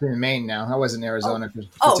actually in Maine now. I was in Arizona for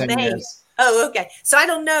 10 Maine. years. Oh, okay. So I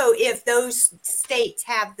don't know if those states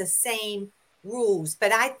have the same rules,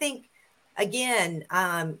 but I think, again,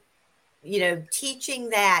 teaching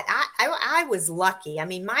that, I was lucky.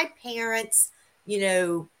 My parents,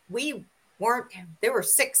 there were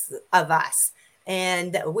 6 of us,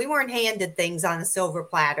 and we weren't handed things on a silver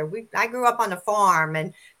platter. I grew up on a farm,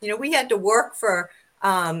 and, we had to work for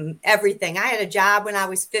everything. I had a job when I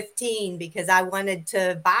was 15 because I wanted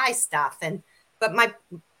to buy stuff. But my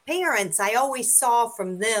parents, I always saw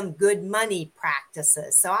from them good money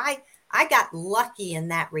practices. So I got lucky in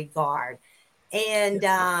that regard.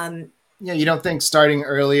 And, you don't think starting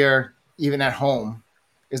earlier, even at home,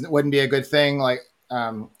 wouldn't be a good thing? Like,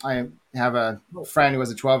 I have a friend who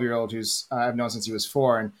was a 12-year-old who's I've known since he was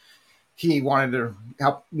 4, and he wanted to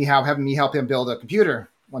help me him build a computer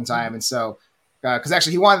one time. And so, because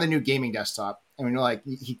actually he wanted the new gaming desktop, and we were like,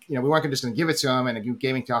 we weren't just going to give it to him, and a new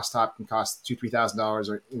gaming desktop can cost $2,000-$3,000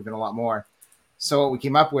 or even a lot more. So what we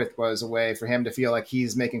came up with was a way for him to feel like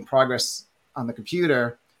he's making progress on the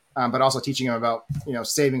computer, but also teaching him about,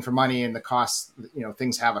 saving for money and the costs,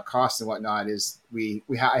 things have a cost and whatnot.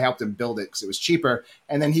 I helped him build it because it was cheaper,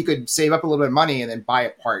 and then he could save up a little bit of money and then buy a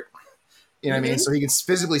part. What I mean? So he can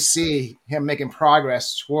physically see him making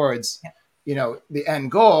progress towards, the end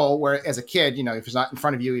goal, where as a kid, if it's not in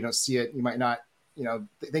front of you, you don't see it. You might not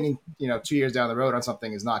thinking 2 years down the road on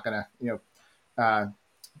something is not going to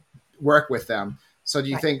work with them. So do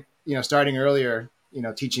you think starting earlier,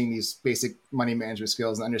 teaching these basic money management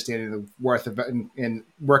skills and understanding the worth of and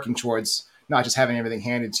working towards not just having everything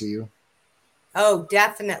handed to you? Oh,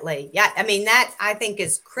 definitely. Yeah. I mean, that I think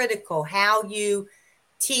is critical, how you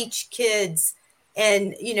teach kids.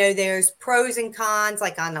 And, there's pros and cons,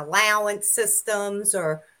 like on allowance systems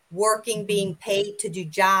or working, being paid to do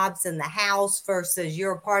jobs in the house versus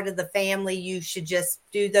you're a part of the family. You should just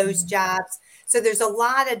do those jobs. So there's a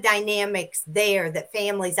lot of dynamics there that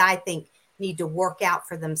families, I think, need to work out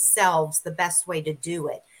for themselves the best way to do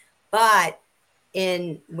it. But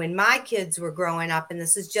when my kids were growing up, and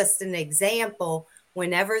this is just an example,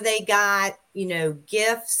 whenever they got,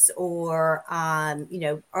 gifts or,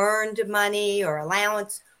 earned money or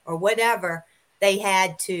allowance or whatever, they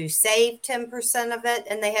had to save 10% of it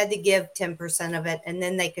and they had to give 10% of it. And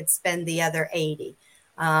then they could spend the other 80.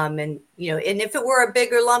 And if it were a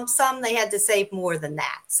bigger lump sum, they had to save more than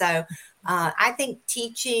that. So I think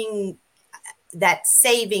teaching that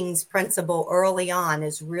savings principle early on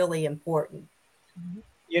is really important.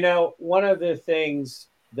 One of the things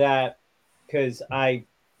that, because I,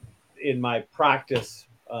 in my practice,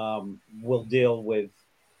 will deal with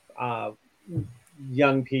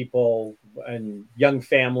young people and young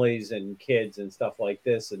families and kids and stuff like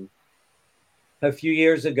this. And a few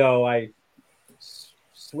years ago, I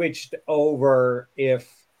switched over if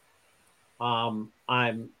I'm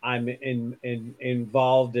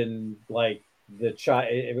involved in like the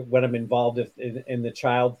child, when I'm involved in the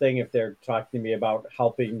child thing, if they're talking to me about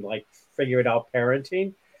helping like figure it out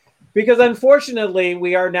parenting, because unfortunately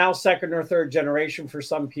we are now second or third generation for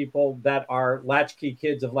some people that are latchkey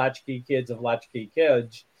kids of latchkey kids of latchkey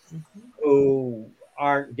kids who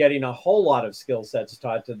aren't getting a whole lot of skill sets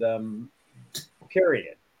taught to them,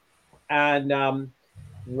 period. And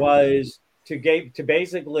was to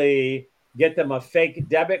basically get them a fake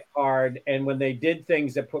debit card. And when they did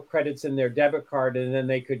things that put credits in their debit card, and then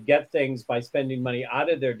they could get things by spending money out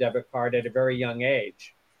of their debit card at a very young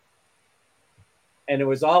age. And it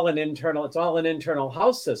was all it's all an internal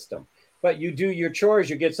house system. But you do your chores,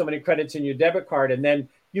 you get so many credits in your debit card, and then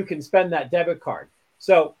you can spend that debit card.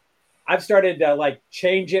 So I've started to like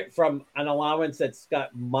change it from an allowance that's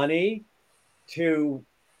got money to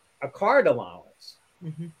a card allowance.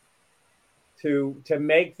 Mm-hmm. To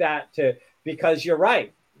make that because you're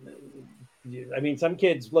right. I mean, some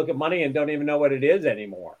kids look at money and don't even know what it is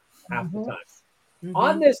anymore half the time. Mm-hmm.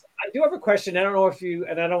 On this, I do have a question. I don't know if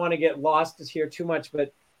and I don't want to get lost here too much,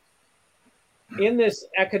 but in this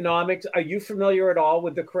economics, are you familiar at all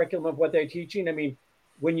with the curriculum of what they're teaching? I mean,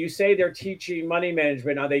 when you say they're teaching money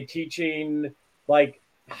management, are they teaching like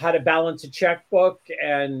how to balance a checkbook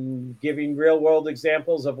and giving real world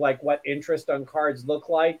examples of like what interest on cards look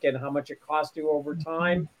like and how much it costs you over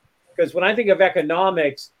time? Because when I think of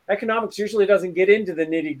economics usually doesn't get into the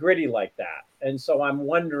nitty gritty like that. And so I'm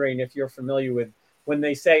wondering if you're familiar with when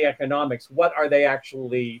they say economics, what are they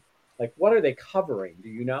actually like? What are they covering? Do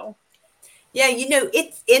you know? Yeah,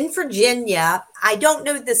 it's in Virginia. I don't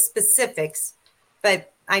know the specifics,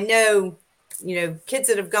 but I know, kids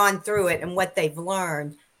that have gone through it and what they've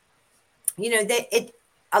learned.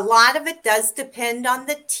 A lot of it does depend on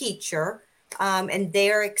the teacher and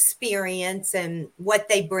their experience and what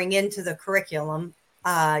they bring into the curriculum,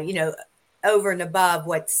 over and above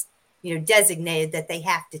what's, designated that they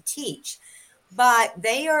have to teach. But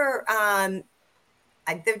they are,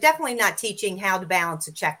 they're definitely not teaching how to balance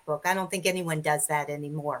a checkbook. I don't think anyone does that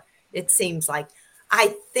anymore. It seems like.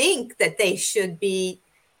 I think that they should be,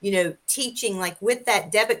 teaching like with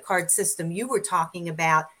that debit card system you were talking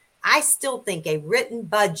about. I still think a written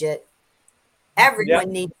budget,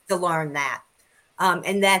 everyone needs to learn that.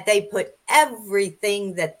 And that they put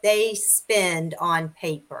everything that they spend on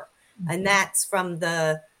paper. Mm-hmm. And that's from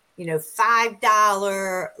the,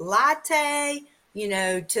 $5 latte,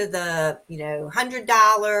 to the,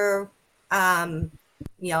 $100,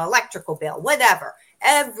 electrical bill, whatever.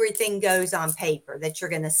 Everything goes on paper that you're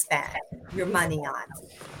going to spend your money on.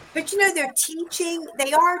 But,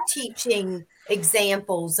 they are teaching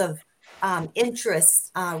examples of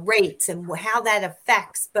interest rates and how that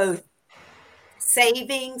affects both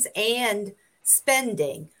savings and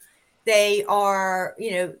spending. They are,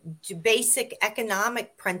 basic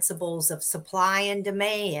economic principles of supply and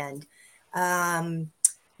demand. They're,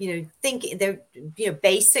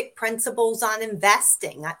 basic principles on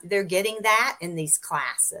investing. They're getting that in these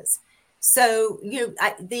classes. So,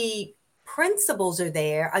 the principles are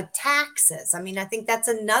there. Taxes. I mean, I think that's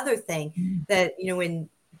another thing that, when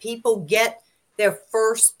people get their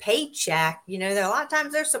first paycheck, you know, a lot of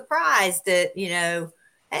times they're surprised that, you know,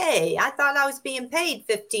 hey, I thought I was being paid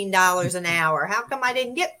 $15 an hour. How come I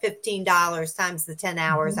didn't get $15 times the 10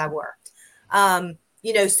 hours I worked?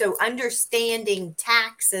 You know, so understanding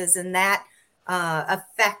taxes and that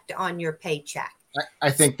effect on your paycheck. I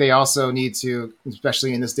think they also need to,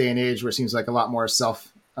 especially in this day and age where it seems like a lot more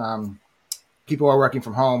people are working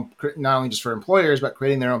from home, not only just for employers, but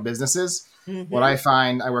creating their own businesses. What I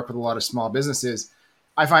find, I work with a lot of small businesses.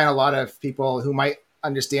 I find a lot of people who might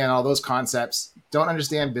understand all those concepts don't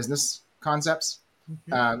understand business concepts.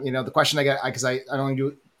 You know, the question I get, because I only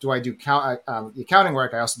do the accounting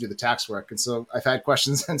work, I also do the tax work. And so I've had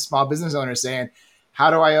questions and small business owners saying, how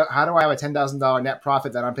do I have a $10,000 net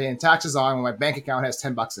profit that I'm paying taxes on when my bank account has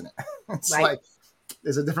 $10 in it? It's Right. like,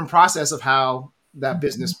 there's a different process of how that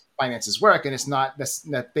business finances work. And it's not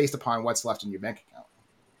based upon what's left in your bank account.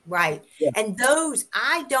 Right. Yeah. And those,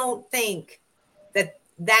 I don't think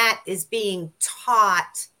that is being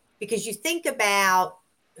taught, because you think about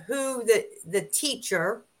who the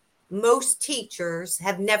teacher, most teachers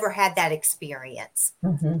have never had that experience.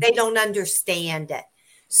 They don't understand it.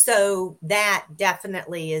 So that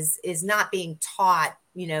definitely is not being taught,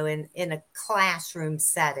 you know, in a classroom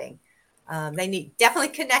setting. They need definitely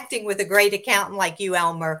connecting with a great accountant like you,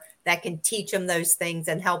 Elmer, that can teach them those things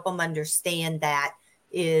and help them understand that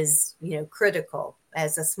is, you know, critical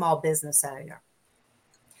as a small business owner.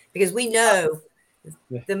 Because we know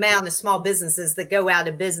the amount of small businesses that go out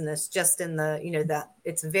of business just in the, you know,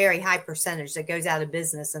 it's a very high percentage that goes out of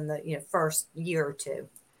business in the, you know, first year or two.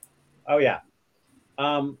 Oh, yeah.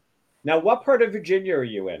 Now, what part of Virginia are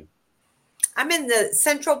you in? I'm in the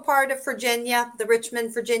central part of Virginia, the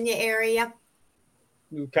Richmond, Virginia area.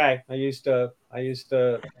 Okay. I used to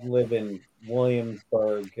live in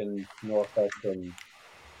Williamsburg and Norfolk, and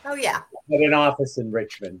Oh, yeah. had an office in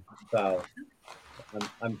Richmond. So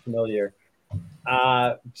I'm familiar.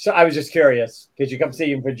 So I was just curious because you come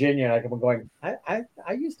see in Virginia, and I come going, I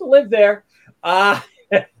used to live there.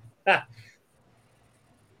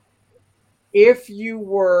 If you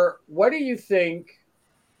were, what do you think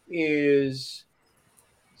is,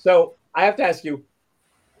 so I have to ask you,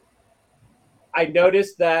 I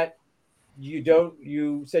noticed that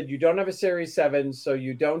you said you don't have a Series 7, so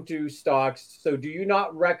you don't do stocks. So do you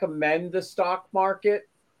not recommend the stock market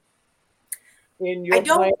in your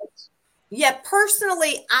plans? Yeah,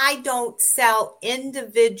 personally, I don't sell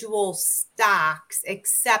individual stocks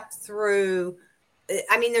except through,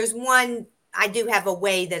 I mean, there's one, I do have a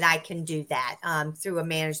way that I can do that through a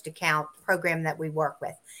managed account program that we work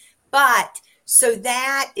with. But so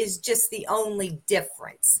that is just the only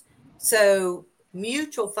difference. So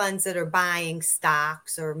mutual funds that are buying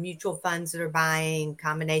stocks, or mutual funds that are buying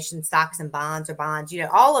combination stocks and bonds, or bonds, you know,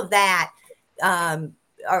 all of that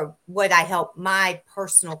are what I help my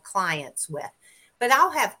personal clients with. But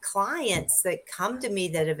I'll have clients that come to me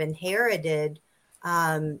that have inherited,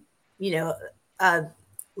 you know, a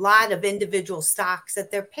lot of individual stocks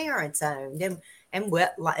that their parents owned. And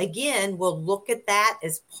again, we'll look at that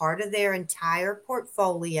as part of their entire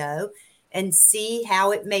portfolio and see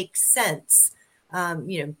how it makes sense.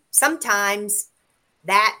 You know, sometimes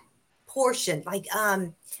that portion, like,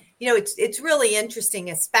 you know, it's really interesting,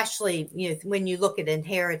 especially, you know, when you look at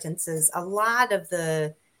inheritances, a lot of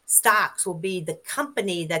the stocks will be the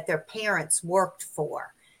company that their parents worked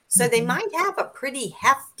for. So they might have a pretty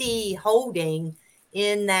hefty holding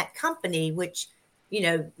in that company, which, you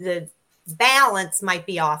know, the balance might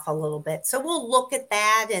be off a little bit. So we'll look at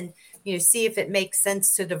that and, you know, see if it makes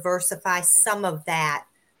sense to diversify some of that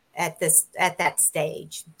at that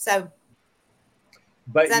stage. So,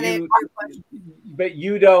 but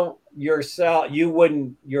you don't yourself, you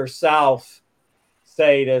wouldn't yourself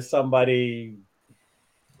say to somebody,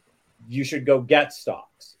 you should go get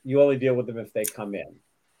stocks. You only deal with them if they come in.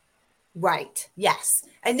 Right. Yes.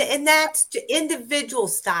 And that's individual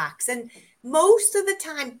stocks. And most of the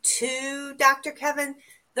time too, Dr. Kevin,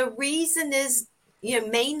 the reason is, you know,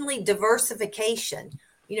 mainly diversification.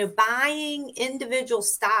 You know, buying individual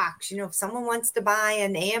stocks, you know, if someone wants to buy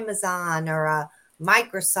an Amazon or a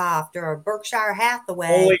Microsoft or a Berkshire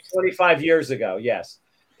Hathaway. Only 25 years ago. Yes.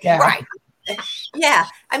 Yeah. Right. Yeah.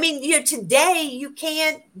 I mean, you know, today you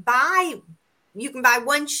can buy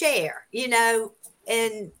one share, you know,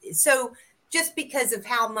 and so just because of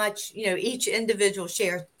how much, you know, each individual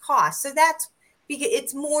share costs. So that's because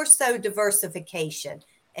it's more so diversification.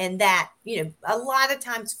 And that, you know, a lot of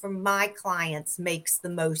times for my clients makes the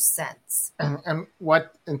most sense. And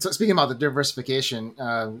so speaking about the diversification,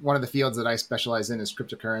 one of the fields that I specialize in is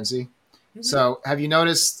cryptocurrency. So have you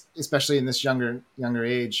noticed, especially in this younger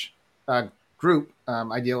age, group,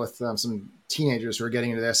 I deal with some teenagers who are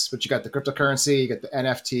getting into this. But you got the cryptocurrency, you got the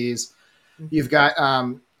NFTs, you've got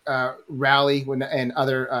Rally and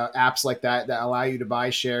other apps like that allow you to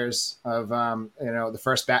buy shares of the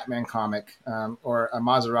first Batman comic or a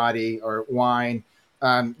Maserati or wine.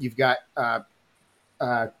 You've got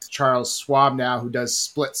Charles Schwab now, who does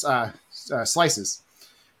splits slices,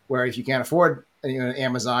 where if you can't afford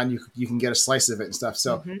Amazon, you can get a slice of it and stuff.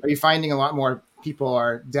 So are you finding a lot more people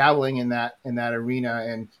are dabbling in that arena?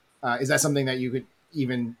 And is that something that you could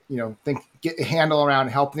even get a handle around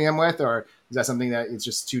helping them with, or is that something that is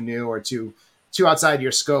just too new or too outside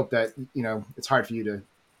your scope that it's hard for you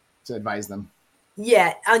to advise them?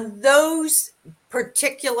 Yeah, on those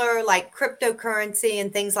particular like cryptocurrency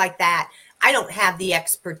and things like that, I don't have the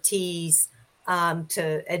expertise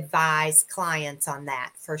to advise clients on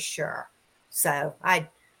that for sure. So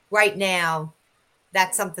right now,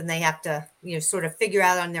 that's something they have to sort of figure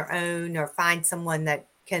out on their own, or find someone that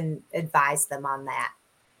can advise them on that.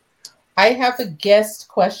 I have a guest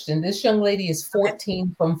question. This young lady is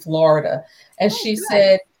 14 from Florida, and she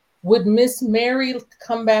said, would Miss Mary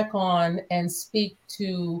come back on and speak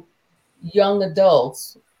to young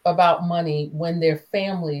adults about money when their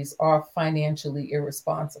families are financially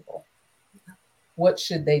irresponsible? What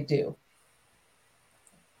should they do?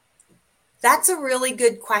 That's a really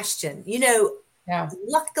good question.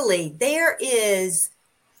 Luckily, there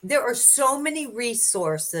are so many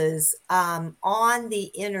resources on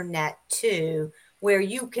the internet too, where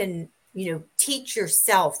you can, teach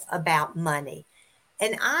yourself about money.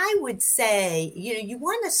 And I would say, you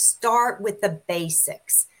want to start with the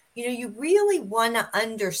basics. You really want to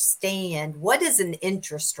understand what is an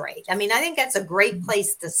interest rate. I mean, I think that's a great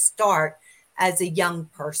place to start as a young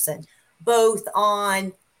person, both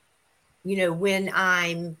on, when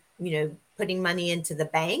I'm, putting money into the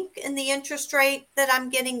bank and the interest rate that I'm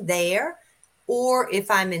getting there, or if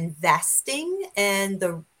I'm investing and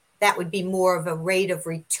that would be more of a rate of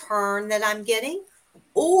return that I'm getting,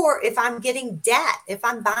 or if I'm getting debt, if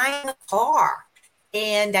I'm buying a car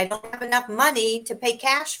and I don't have enough money to pay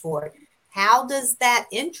cash for it, how does that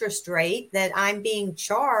interest rate that I'm being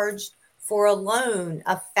charged for a loan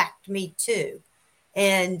affect me too?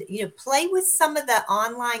 And, play with some of the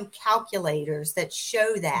online calculators that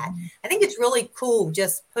show that. I think it's really cool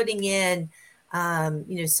just putting in,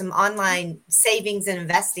 some online savings and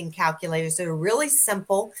investing calculators that are really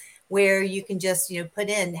simple, where you can just, put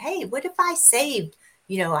in, hey, what if I saved,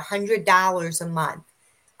 $100 a month?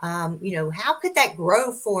 How could that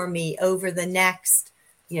grow for me over the next,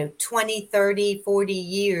 20, 30, 40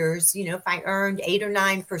 years, if I earned 8 or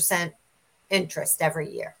 9% interest every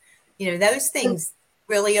year? Those things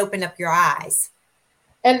really open up your eyes.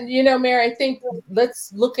 And, Mary, I think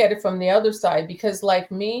let's look at it from the other side, because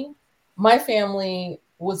like me, my family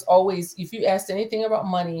was always, if you asked anything about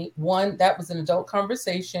money, one, that was an adult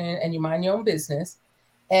conversation and you mind your own business.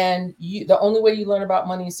 And the only way you learn about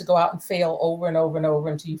money is to go out and fail over and over and over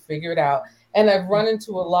until you figure it out. And I've run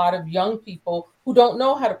into a lot of young people who don't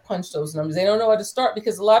know how to punch those numbers. They don't know how to start,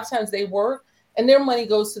 because a lot of times they work and their money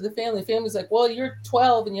goes to the family. Family's like, well, you're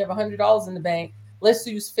 12 and you have $100 in the bank. Let's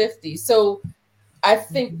use 50. So I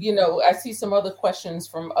think, I see some other questions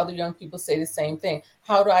from other young people say the same thing.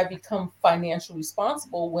 How do I become financially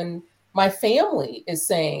responsible when my family is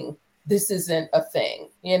saying this isn't a thing?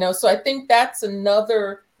 So I think that's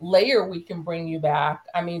another layer we can bring you back.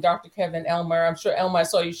 I mean, Dr. Kevin Elmer, I'm sure Elmer, I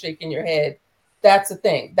saw you shaking your head. That's a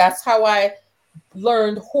thing. That's how I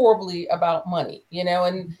learned horribly about money,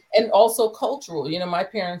 and also cultural. My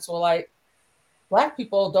parents were like, Black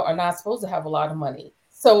people are not supposed to have a lot of money.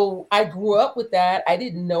 So I grew up with that. I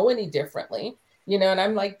didn't know any differently, and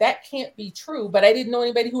I'm like, that can't be true. But I didn't know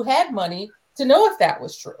anybody who had money to know if that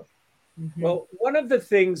was true. Well, one of the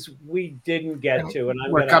things we didn't get to, and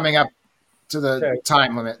we're coming up to the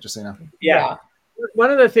time limit, just so you know. Yeah.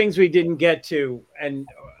 One of the things we didn't get to, and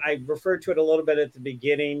I referred to it a little bit at the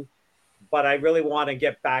beginning, but I really want to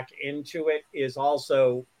get back into it, is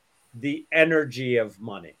also the energy of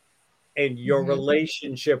money and your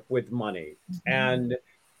relationship with money. And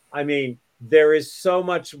I mean, there is so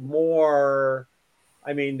much more.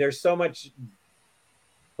 I mean, there's so much.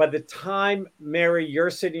 By the time, Mary, you're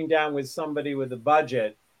sitting down with somebody with a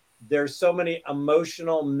budget, there's so many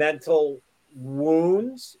emotional, mental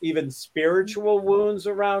wounds, even spiritual wounds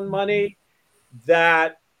around money,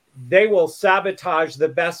 that they will sabotage the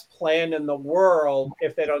best plan in the world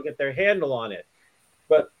if they don't get their handle on it.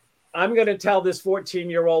 But I'm going to tell this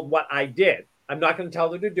 14-year-old what I did. I'm not going to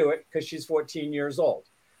tell her to do it because she's 14 years old.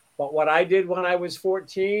 But what I did when I was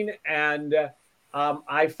 14, and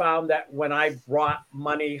I found that when I brought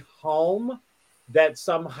money home, that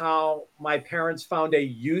somehow my parents found a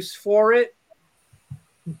use for it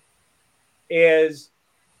is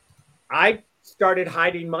I started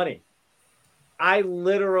hiding money. I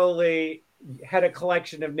literally had a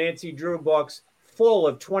collection of Nancy Drew books full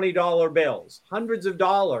of $20 bills, hundreds of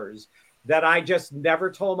dollars that I just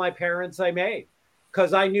never told my parents I made,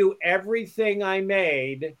 because I knew everything I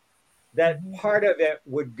made, that part of it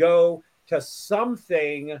would go to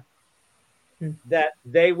something that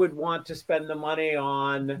they would want to spend the money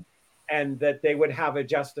on and that they would have a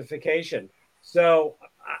justification. So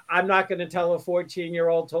I'm not going to tell a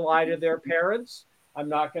 14-year-old to lie to their parents. I'm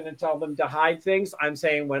not going to tell them to hide things. I'm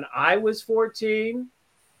saying when I was 14,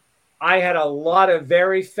 I had a lot of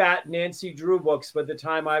very fat Nancy Drew books by the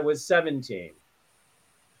time I was 17.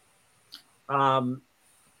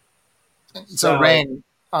 So Rain,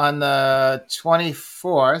 on the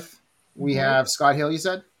 24th, we have Scott Hill, you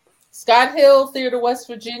said? Scott Hill Theater, West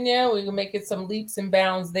Virginia. We can make it some leaps and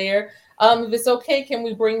bounds there. If it's okay, can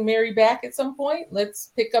we bring Mary back at some point?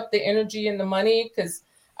 Let's pick up the energy and the money, because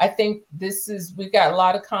I think we've got a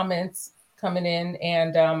lot of comments coming in,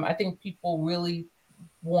 and I think people really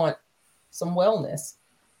want some wellness.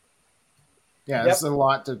 Yeah, there's a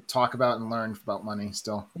lot to talk about and learn about money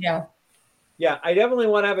still. Yeah. Yeah, I definitely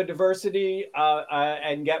want to have a diversity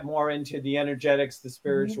and get more into the energetics, the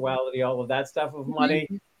spirituality, all of that stuff of money.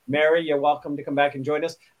 Mary, you're welcome to come back and join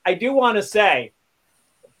us. I do want to say,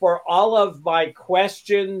 for all of my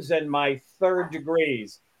questions and my third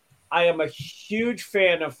degrees, I am a huge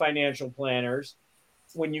fan of financial planners.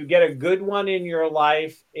 When you get a good one in your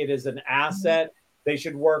life, it is an asset. They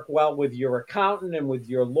should work well with your accountant and with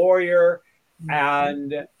your lawyer.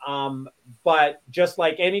 And but just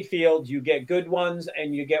like any field, you get good ones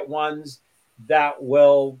and you get ones that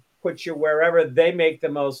will put you wherever they make the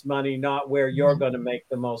most money, not where you're going to make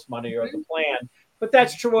the most money or the plan. But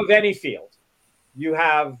that's true of any field. You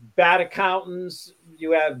have bad accountants,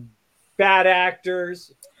 you have bad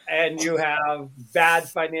actors, and you have bad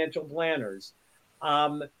financial planners.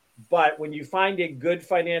 But when you find a good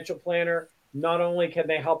financial planner, not only can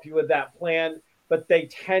they help you with that plan, but they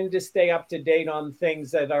tend to stay up to date on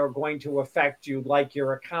things that are going to affect you, like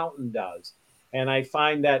your accountant does. And I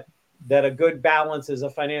find that a good balance is a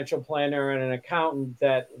financial planner and an accountant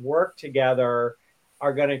that work together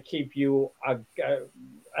are going to keep you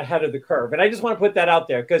ahead of the curve. And I just want to put that out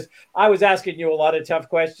there, because I was asking you a lot of tough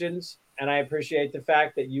questions, and I appreciate the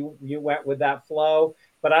fact that you went with that flow.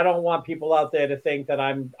 But I don't want people out there to think that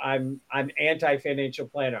I'm anti-financial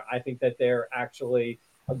planner. I think that they're actually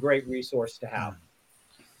a great resource to have.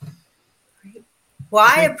 Well,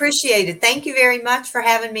 I appreciate it. Thank you very much for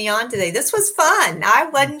having me on today. This was fun. I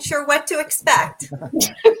wasn't sure what to expect.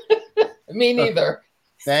 Me neither.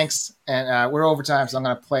 Thanks. And we're over time, so I'm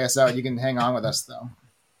going to play us out. You can hang on with us, though.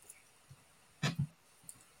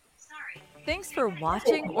 Thanks for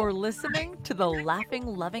watching or listening to the Laughing,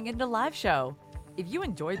 Loving, and Alive show. If you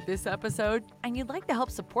enjoyed this episode and you'd like to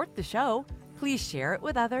help support the show, please share it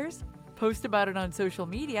with others, post about it on social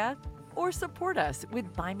media, or support us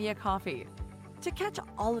with Buy Me a Coffee. To catch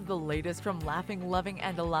all of the latest from Laughing, Loving,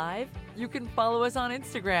 and Alive, you can follow us on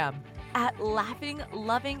Instagram at Laughing,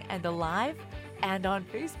 Loving, and Alive, and on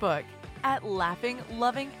Facebook at Laughing,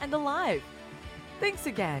 Loving, and Alive. Thanks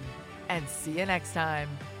again, and see you next time.